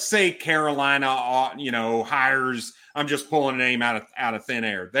 So let's say Carolina, hires. I'm just pulling a name out of thin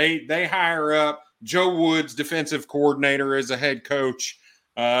air. They hire up Joe Woods, defensive coordinator, as a head coach.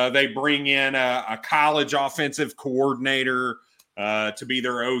 They bring in a college offensive coordinator to be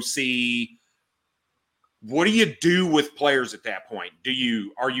their OC. What do you do with players at that point?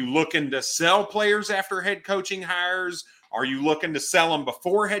 Are you looking to sell players after head coaching hires? Are you looking to sell them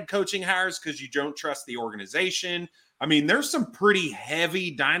before head coaching hires because you don't trust the organization? I mean, there's some pretty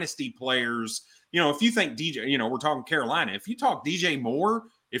heavy dynasty players. If you think we're talking Carolina. If you talk DJ Moore,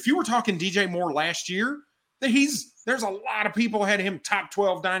 if you were talking DJ Moore last year, there's a lot of people had him top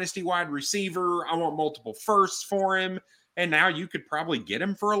 12 dynasty wide receiver. I want multiple firsts for him. And now you could probably get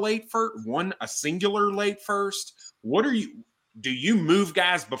him for a singular late first. Do you move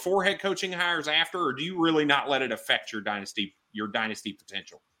guys before head coaching hires after, or do you really not let it affect your dynasty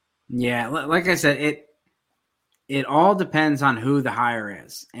potential? Yeah. Like I said, it all depends on who the hire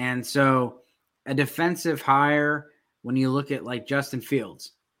is. And so a defensive hire, when you look at like Justin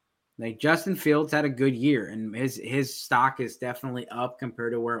Fields had a good year and his stock is definitely up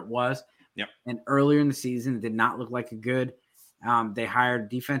compared to where it was. Yep. And earlier in the season, it did not look like a good. They hired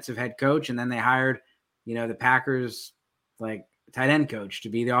defensive head coach, and then they hired, the Packers like tight end coach to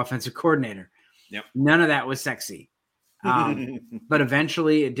be the offensive coordinator. Yep. None of that was sexy, but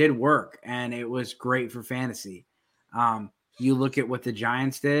eventually it did work, and it was great for fantasy. You look at what the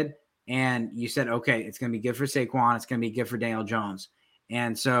Giants did, and you said, okay, it's going to be good for Saquon, it's going to be good for Daniel Jones,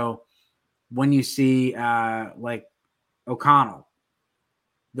 and so when you see like O'Connell.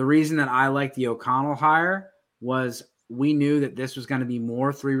 The reason that I like the O'Connell hire was we knew that this was going to be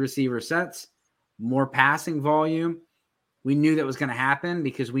more 3 receiver sets, more passing volume. We knew that was going to happen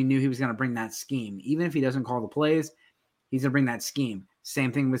because we knew he was going to bring that scheme. Even if he doesn't call the plays, he's going to bring that scheme.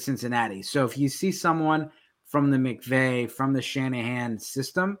 Same thing with Cincinnati. So if you see someone from the McVay, from the Shanahan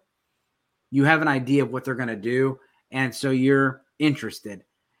system, you have an idea of what they're going to do. And so you're interested.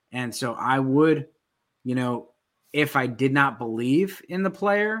 And so I would, if I did not believe in the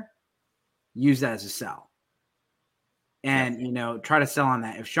player, use that as a sell. And, try to sell on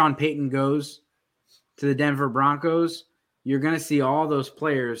that. If Sean Payton goes to the Denver Broncos, you're going to see all those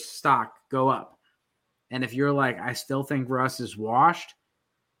players' stock go up. And if you're like, I still think Russ is washed,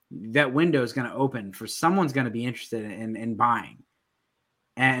 that window is going to open for someone's going to be interested in buying.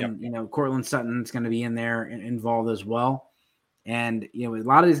 And, Cortland Sutton's going to be in there and involved as well. And, a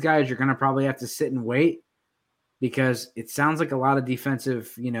lot of these guys, you're going to probably have to sit and wait. Because it sounds like a lot of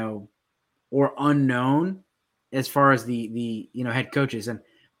defensive, or unknown as far as the head coaches. And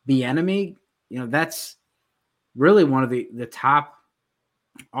Bieniemy, that's really one of the top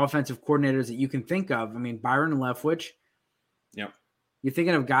offensive coordinators that you can think of. I mean, Byron Leftwich. Yep. You're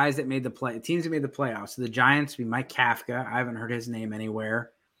thinking of guys that made teams that made the playoffs. So the Giants would be Mike Kafka. I haven't heard his name anywhere.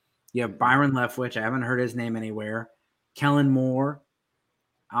 You have Byron Leftwich. I haven't heard his name anywhere. Kellen Moore.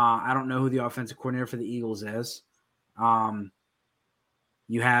 I don't know who the offensive coordinator for the Eagles is.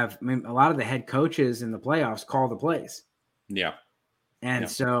 You have, a lot of the head coaches in the playoffs call the plays. Yeah. And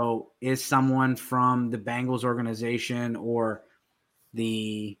so is someone from the Bengals organization or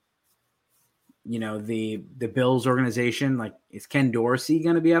the Bills organization, like is Ken Dorsey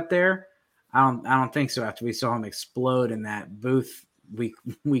going to be up there? I don't think so after we saw him explode in that booth week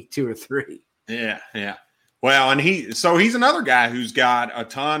 2 or 3. Yeah. Yeah. Well, and he's another guy who's got a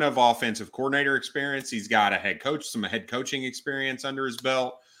ton of offensive coordinator experience. He's got some head coaching experience under his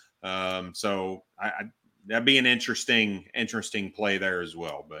belt. So that'd be an interesting play there as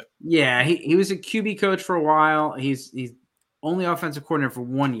well. But yeah, he was a QB coach for a while. He's only offensive coordinator for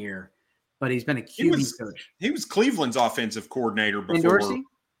 1 year, but he's been a QB coach. He was Cleveland's offensive coordinator before. And Dorsey?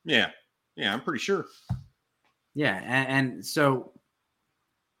 Yeah, I'm pretty sure. Yeah, and so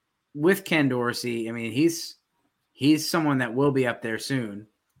with Ken Dorsey, I mean, he's someone that will be up there soon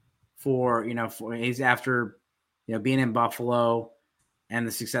for he's after, being in Buffalo and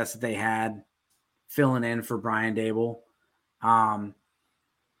the success that they had filling in for Brian Dable. But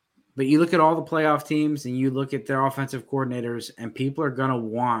you look at all the playoff teams and you look at their offensive coordinators and people are going to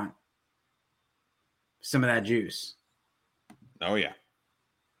want some of that juice. Oh yeah.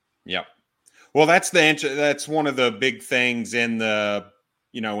 Yep. Well, that's one of the big things in the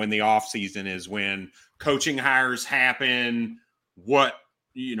off season is when coaching hires happen, what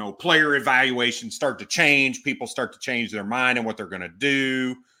player evaluations start to change, people start to change their mind and what they're going to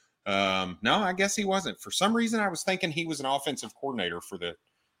do. No, I guess he wasn't. For some reason, I was thinking he was an offensive coordinator for the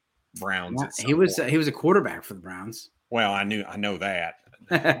Browns. Yeah, he was a quarterback for the Browns. Well, I know that.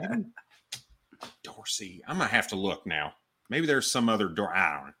 Dorsey. I'm gonna have to look now. Maybe there's some other door.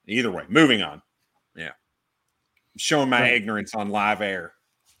 I don't know. Either way, moving on. Yeah, I'm showing my ignorance on live air.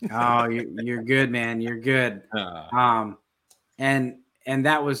 Oh, you're good, man. You're good. And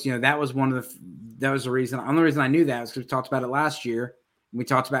that was that was the reason. The only reason I knew that was because we talked about it last year. And we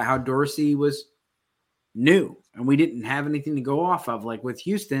talked about how Dorsey was new, and we didn't have anything to go off of. Like with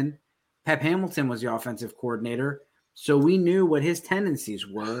Houston, Pep Hamilton was the offensive coordinator, so we knew what his tendencies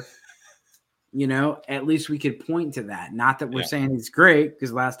were. At least we could point to that. Not that we're saying he's great,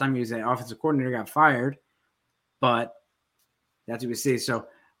 because last time he was an offensive coordinator got fired, but that's what we see. So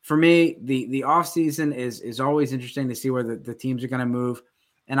for me, the offseason is always interesting to see where the teams are going to move.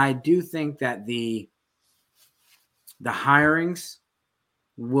 And I do think that the hirings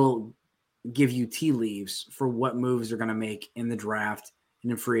will give you tea leaves for what moves they're going to make in the draft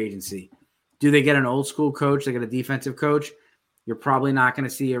and in free agency. Do they get an old school coach? They get a defensive coach? You're probably not going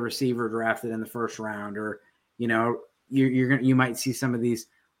to see a receiver drafted in the first round, or you might see some of these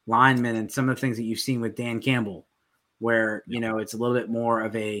linemen and some of the things that you've seen with Dan Campbell, where it's a little bit more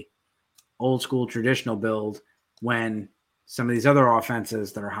of a old school traditional build. When some of these other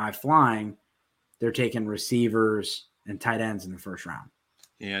offenses that are high flying, they're taking receivers and tight ends in the first round.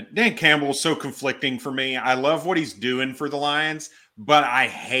 Yeah, Dan Campbell is so conflicting for me. I love what he's doing for the Lions, but I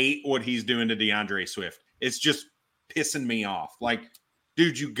hate what he's doing to DeAndre Swift. It's just pissing me off. Like,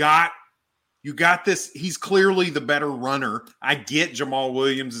 dude, you got this. He's clearly the better runner. I get Jamal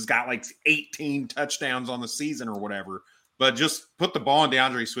Williams has got like 18 touchdowns on the season or whatever, but just put the ball in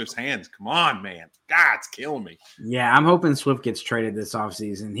DeAndre Swift's hands. Come on, man. God, it's killing me. Yeah, I'm hoping Swift gets traded this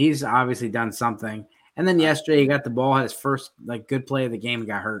offseason. He's obviously done something. And then yesterday he got the ball, had his first good play of the game, and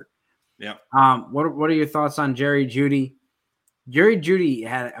got hurt. Yeah. What are your thoughts on Jerry Jeudy? Jerry Jeudy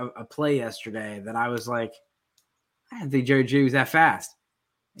had a play yesterday that I was like, I didn't think Jerry Jeudy was that fast.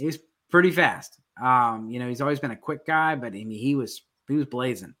 He's pretty fast. He's always been a quick guy, but he was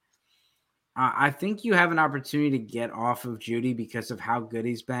blazing. I think you have an opportunity to get off of Jeudy because of how good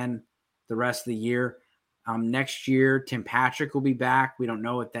he's been the rest of the year. Next year, Tim Patrick will be back. We don't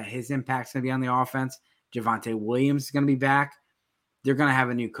know what his impact's going to be on the offense. Javonte Williams is going to be back. They're going to have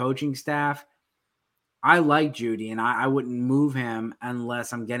a new coaching staff. I like Jeudy, and I wouldn't move him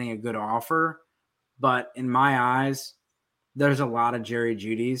unless I'm getting a good offer. But in my eyes, there's a lot of Jerry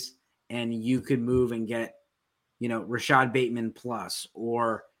Jeudy's, and you could move and get, Rashad Bateman plus,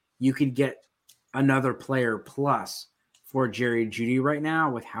 or you could get another player plus for Jerry Jeudy right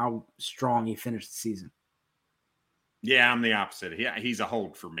now with how strong he finished the season. Yeah, I'm the opposite. He's a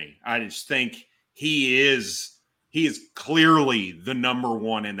hold for me. I just think he is clearly the number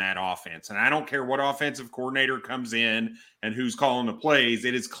one in that offense. And I don't care what offensive coordinator comes in and who's calling the plays.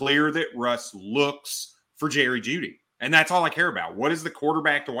 It is clear that Russ looks for Jerry Jeudy. And that's all I care about. What is the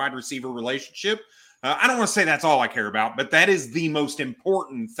quarterback to wide receiver relationship? I don't want to say that's all I care about, but that is the most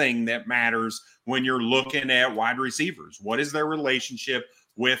important thing that matters when you're looking at wide receivers. What is their relationship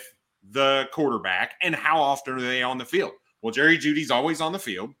with the quarterback, and how often are they on the field? Well, Jerry Jeudy's always on the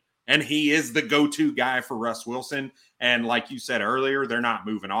field, and he is the go-to guy for Russ Wilson. And like you said earlier, they're not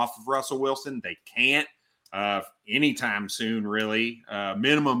moving off of Russell Wilson. They can't anytime soon, really.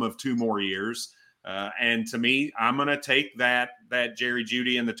 Minimum of 2 more years. And to me, I'm going to take that Jerry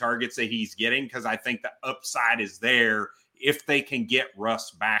Jeudy and the targets that he's getting, because I think the upside is there if they can get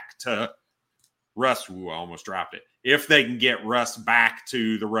Russ back to Russ. Ooh, I almost dropped it. If they can get Russ back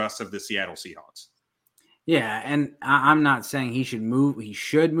to the Russ of the Seattle Seahawks. Yeah, and I'm not saying he should move. He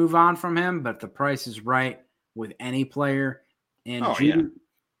should move on from him, but the price is right with any player. And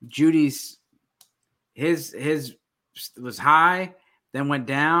Judy's his was high, then went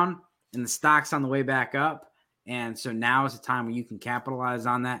down, and the stock's on the way back up. And so now is the time where you can capitalize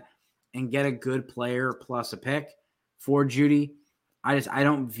on that and get a good player plus a pick for Jeudy. I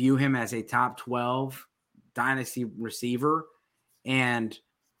don't view him as a top 12 dynasty receiver. And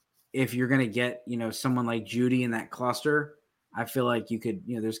if you're going to get, someone like Jeudy in that cluster, I feel like you could,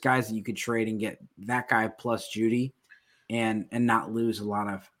 there's guys that you could trade and get that guy plus Jeudy and not lose a lot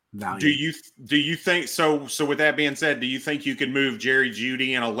of value. Do you think so with that being said, do you think you could move Jerry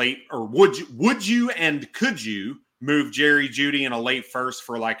Jeudy in a late, or would you and could you move Jerry Jeudy in a late first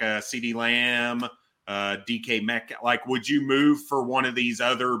for like a CeeDee Lamb, DK Metcalf? Like, would you move for one of these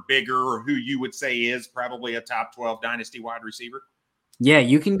other bigger, or who you would say is probably a top 12 dynasty wide receiver? Yeah,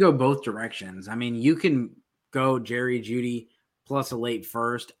 you can go both directions. I mean, you can go Jerry Jeudy plus a late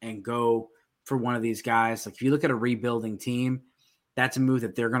first and go for one of these guys. Like if you look at a rebuilding team, that's a move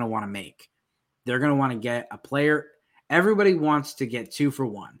that they're going to want to make. They're going to want to get a player. Everybody wants to get 2 for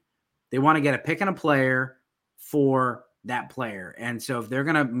 1. They want to get a pick and a player for that player. And so if they're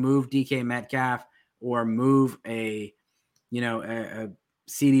going to move DK Metcalf or move a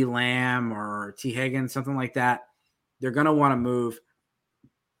CeeDee Lamb or T. Higgins, something like that, they're going to want to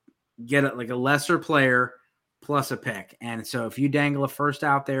get it like a lesser player plus a pick. And so if you dangle a first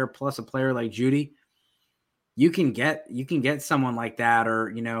out there plus a player like Jeudy, you can get someone like that.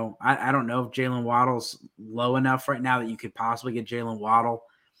 Or, I don't know if Jalen Waddle's low enough right now that you could possibly get Jalen Waddle.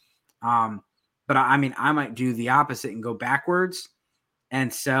 But I mean, I might do the opposite and go backwards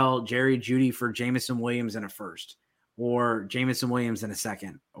and sell Jerry Jeudy for Jameson Williams in a first, or Jameson Williams in a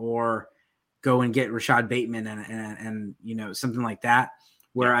second, or go and get Rashad Bateman and something like that,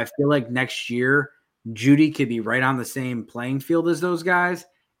 where I feel like next year Jeudy could be right on the same playing field as those guys,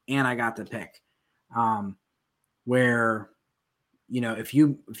 and I got the pick. Where, if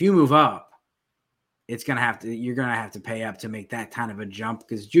you move up, you're gonna have to pay up to make that kind of a jump,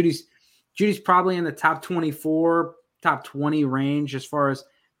 because Judy's probably in the top 24, top 20 range as far as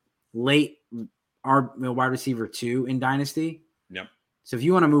late wide receiver 2 in Dynasty. Yep. So if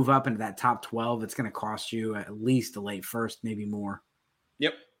you want to move up into that top 12, it's going to cost you at least a late first, maybe more.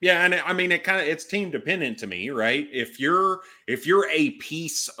 Yep. Yeah, and I mean it's team dependent to me, right? If you're a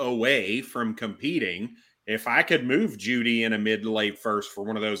piece away from competing, if I could move Jeudy in a mid to late first for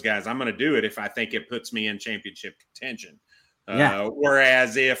one of those guys, I'm going to do it if I think it puts me in championship contention.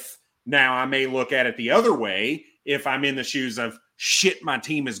 Whereas if now I may look at it the other way, if I'm in the shoes of shit, my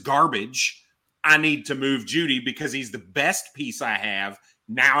team is garbage, I need to move Jeudy because he's the best piece I have.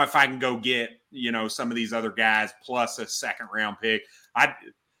 Now, if I can go get, some of these other guys plus a second round pick,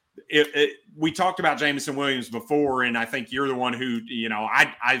 we talked about Jameson Williams before, and I think you're the one who,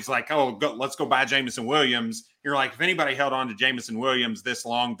 I was like, let's go buy Jameson Williams. You're like, if anybody held on to Jameson Williams this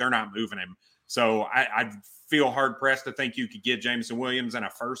long, they're not moving him. So I feel hard pressed to think you could get Jameson Williams and a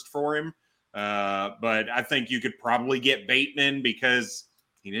first for him. But I think you could probably get Bateman because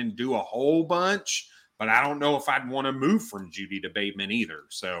he didn't do a whole bunch, but I don't know if I'd want to move from Jeudy to Bateman either.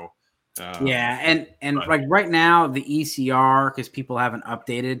 So, like right now, the ECR, because people haven't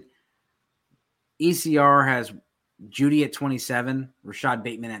updated, ECR has Jeudy at 27, Rashad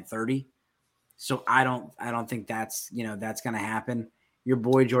Bateman at 30. So I don't think that's going to happen. Your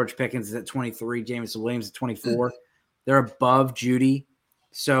boy George Pickens is at 23, Jameson Williams at 24. They're above Jeudy.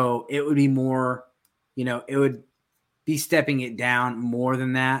 So it would be more, it would be stepping it down more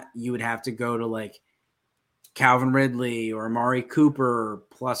than that. You would have to go to like Calvin Ridley or Amari Cooper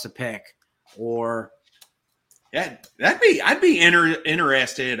plus a pick, or I'd be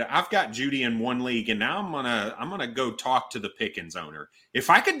interested. I've got Jeudy in one league, and now I'm gonna go talk to the Pickens owner. If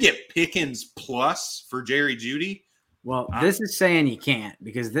I could get Pickens plus for Jerry Jeudy. Well, this is saying you can't,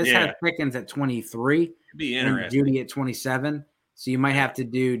 because this has Pickens at 23 be and Jeudy at 27. So you might have to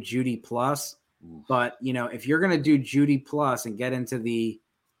do Jeudy plus. But, if you're going to do Jeudy plus and get into the,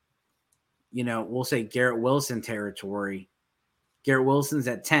 we'll say Garrett Wilson territory, Garrett Wilson's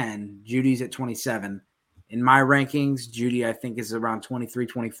at 10, Judy's at 27. In my rankings, Jeudy, I think, is around 23,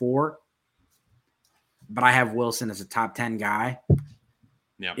 24. But I have Wilson as a top 10 guy.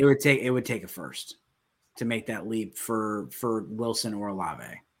 Yeah. It would take a first to make that leap for Wilson or Olave.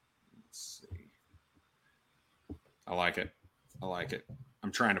 Let's see. I like it.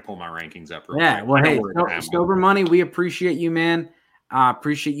 I'm trying to pull my rankings up. Quick. Well, hey, Sober Money, we appreciate you, man.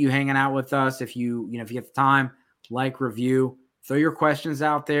 Appreciate you hanging out with us. If you have the time, like, review, throw your questions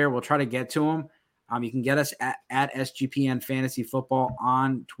out there. We'll try to get to them. You can get us at SGPN Fantasy Football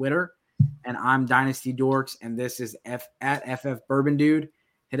on Twitter. And I'm Dynasty Dorks, and this is at FF Bourbon Dude.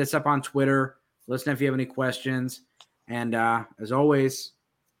 Hit us up on Twitter. Listen if you have any questions. And as always,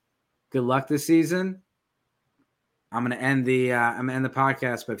 good luck this season. I'm gonna end the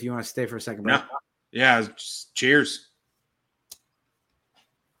podcast, but if you want to stay for a second, yeah, cheers.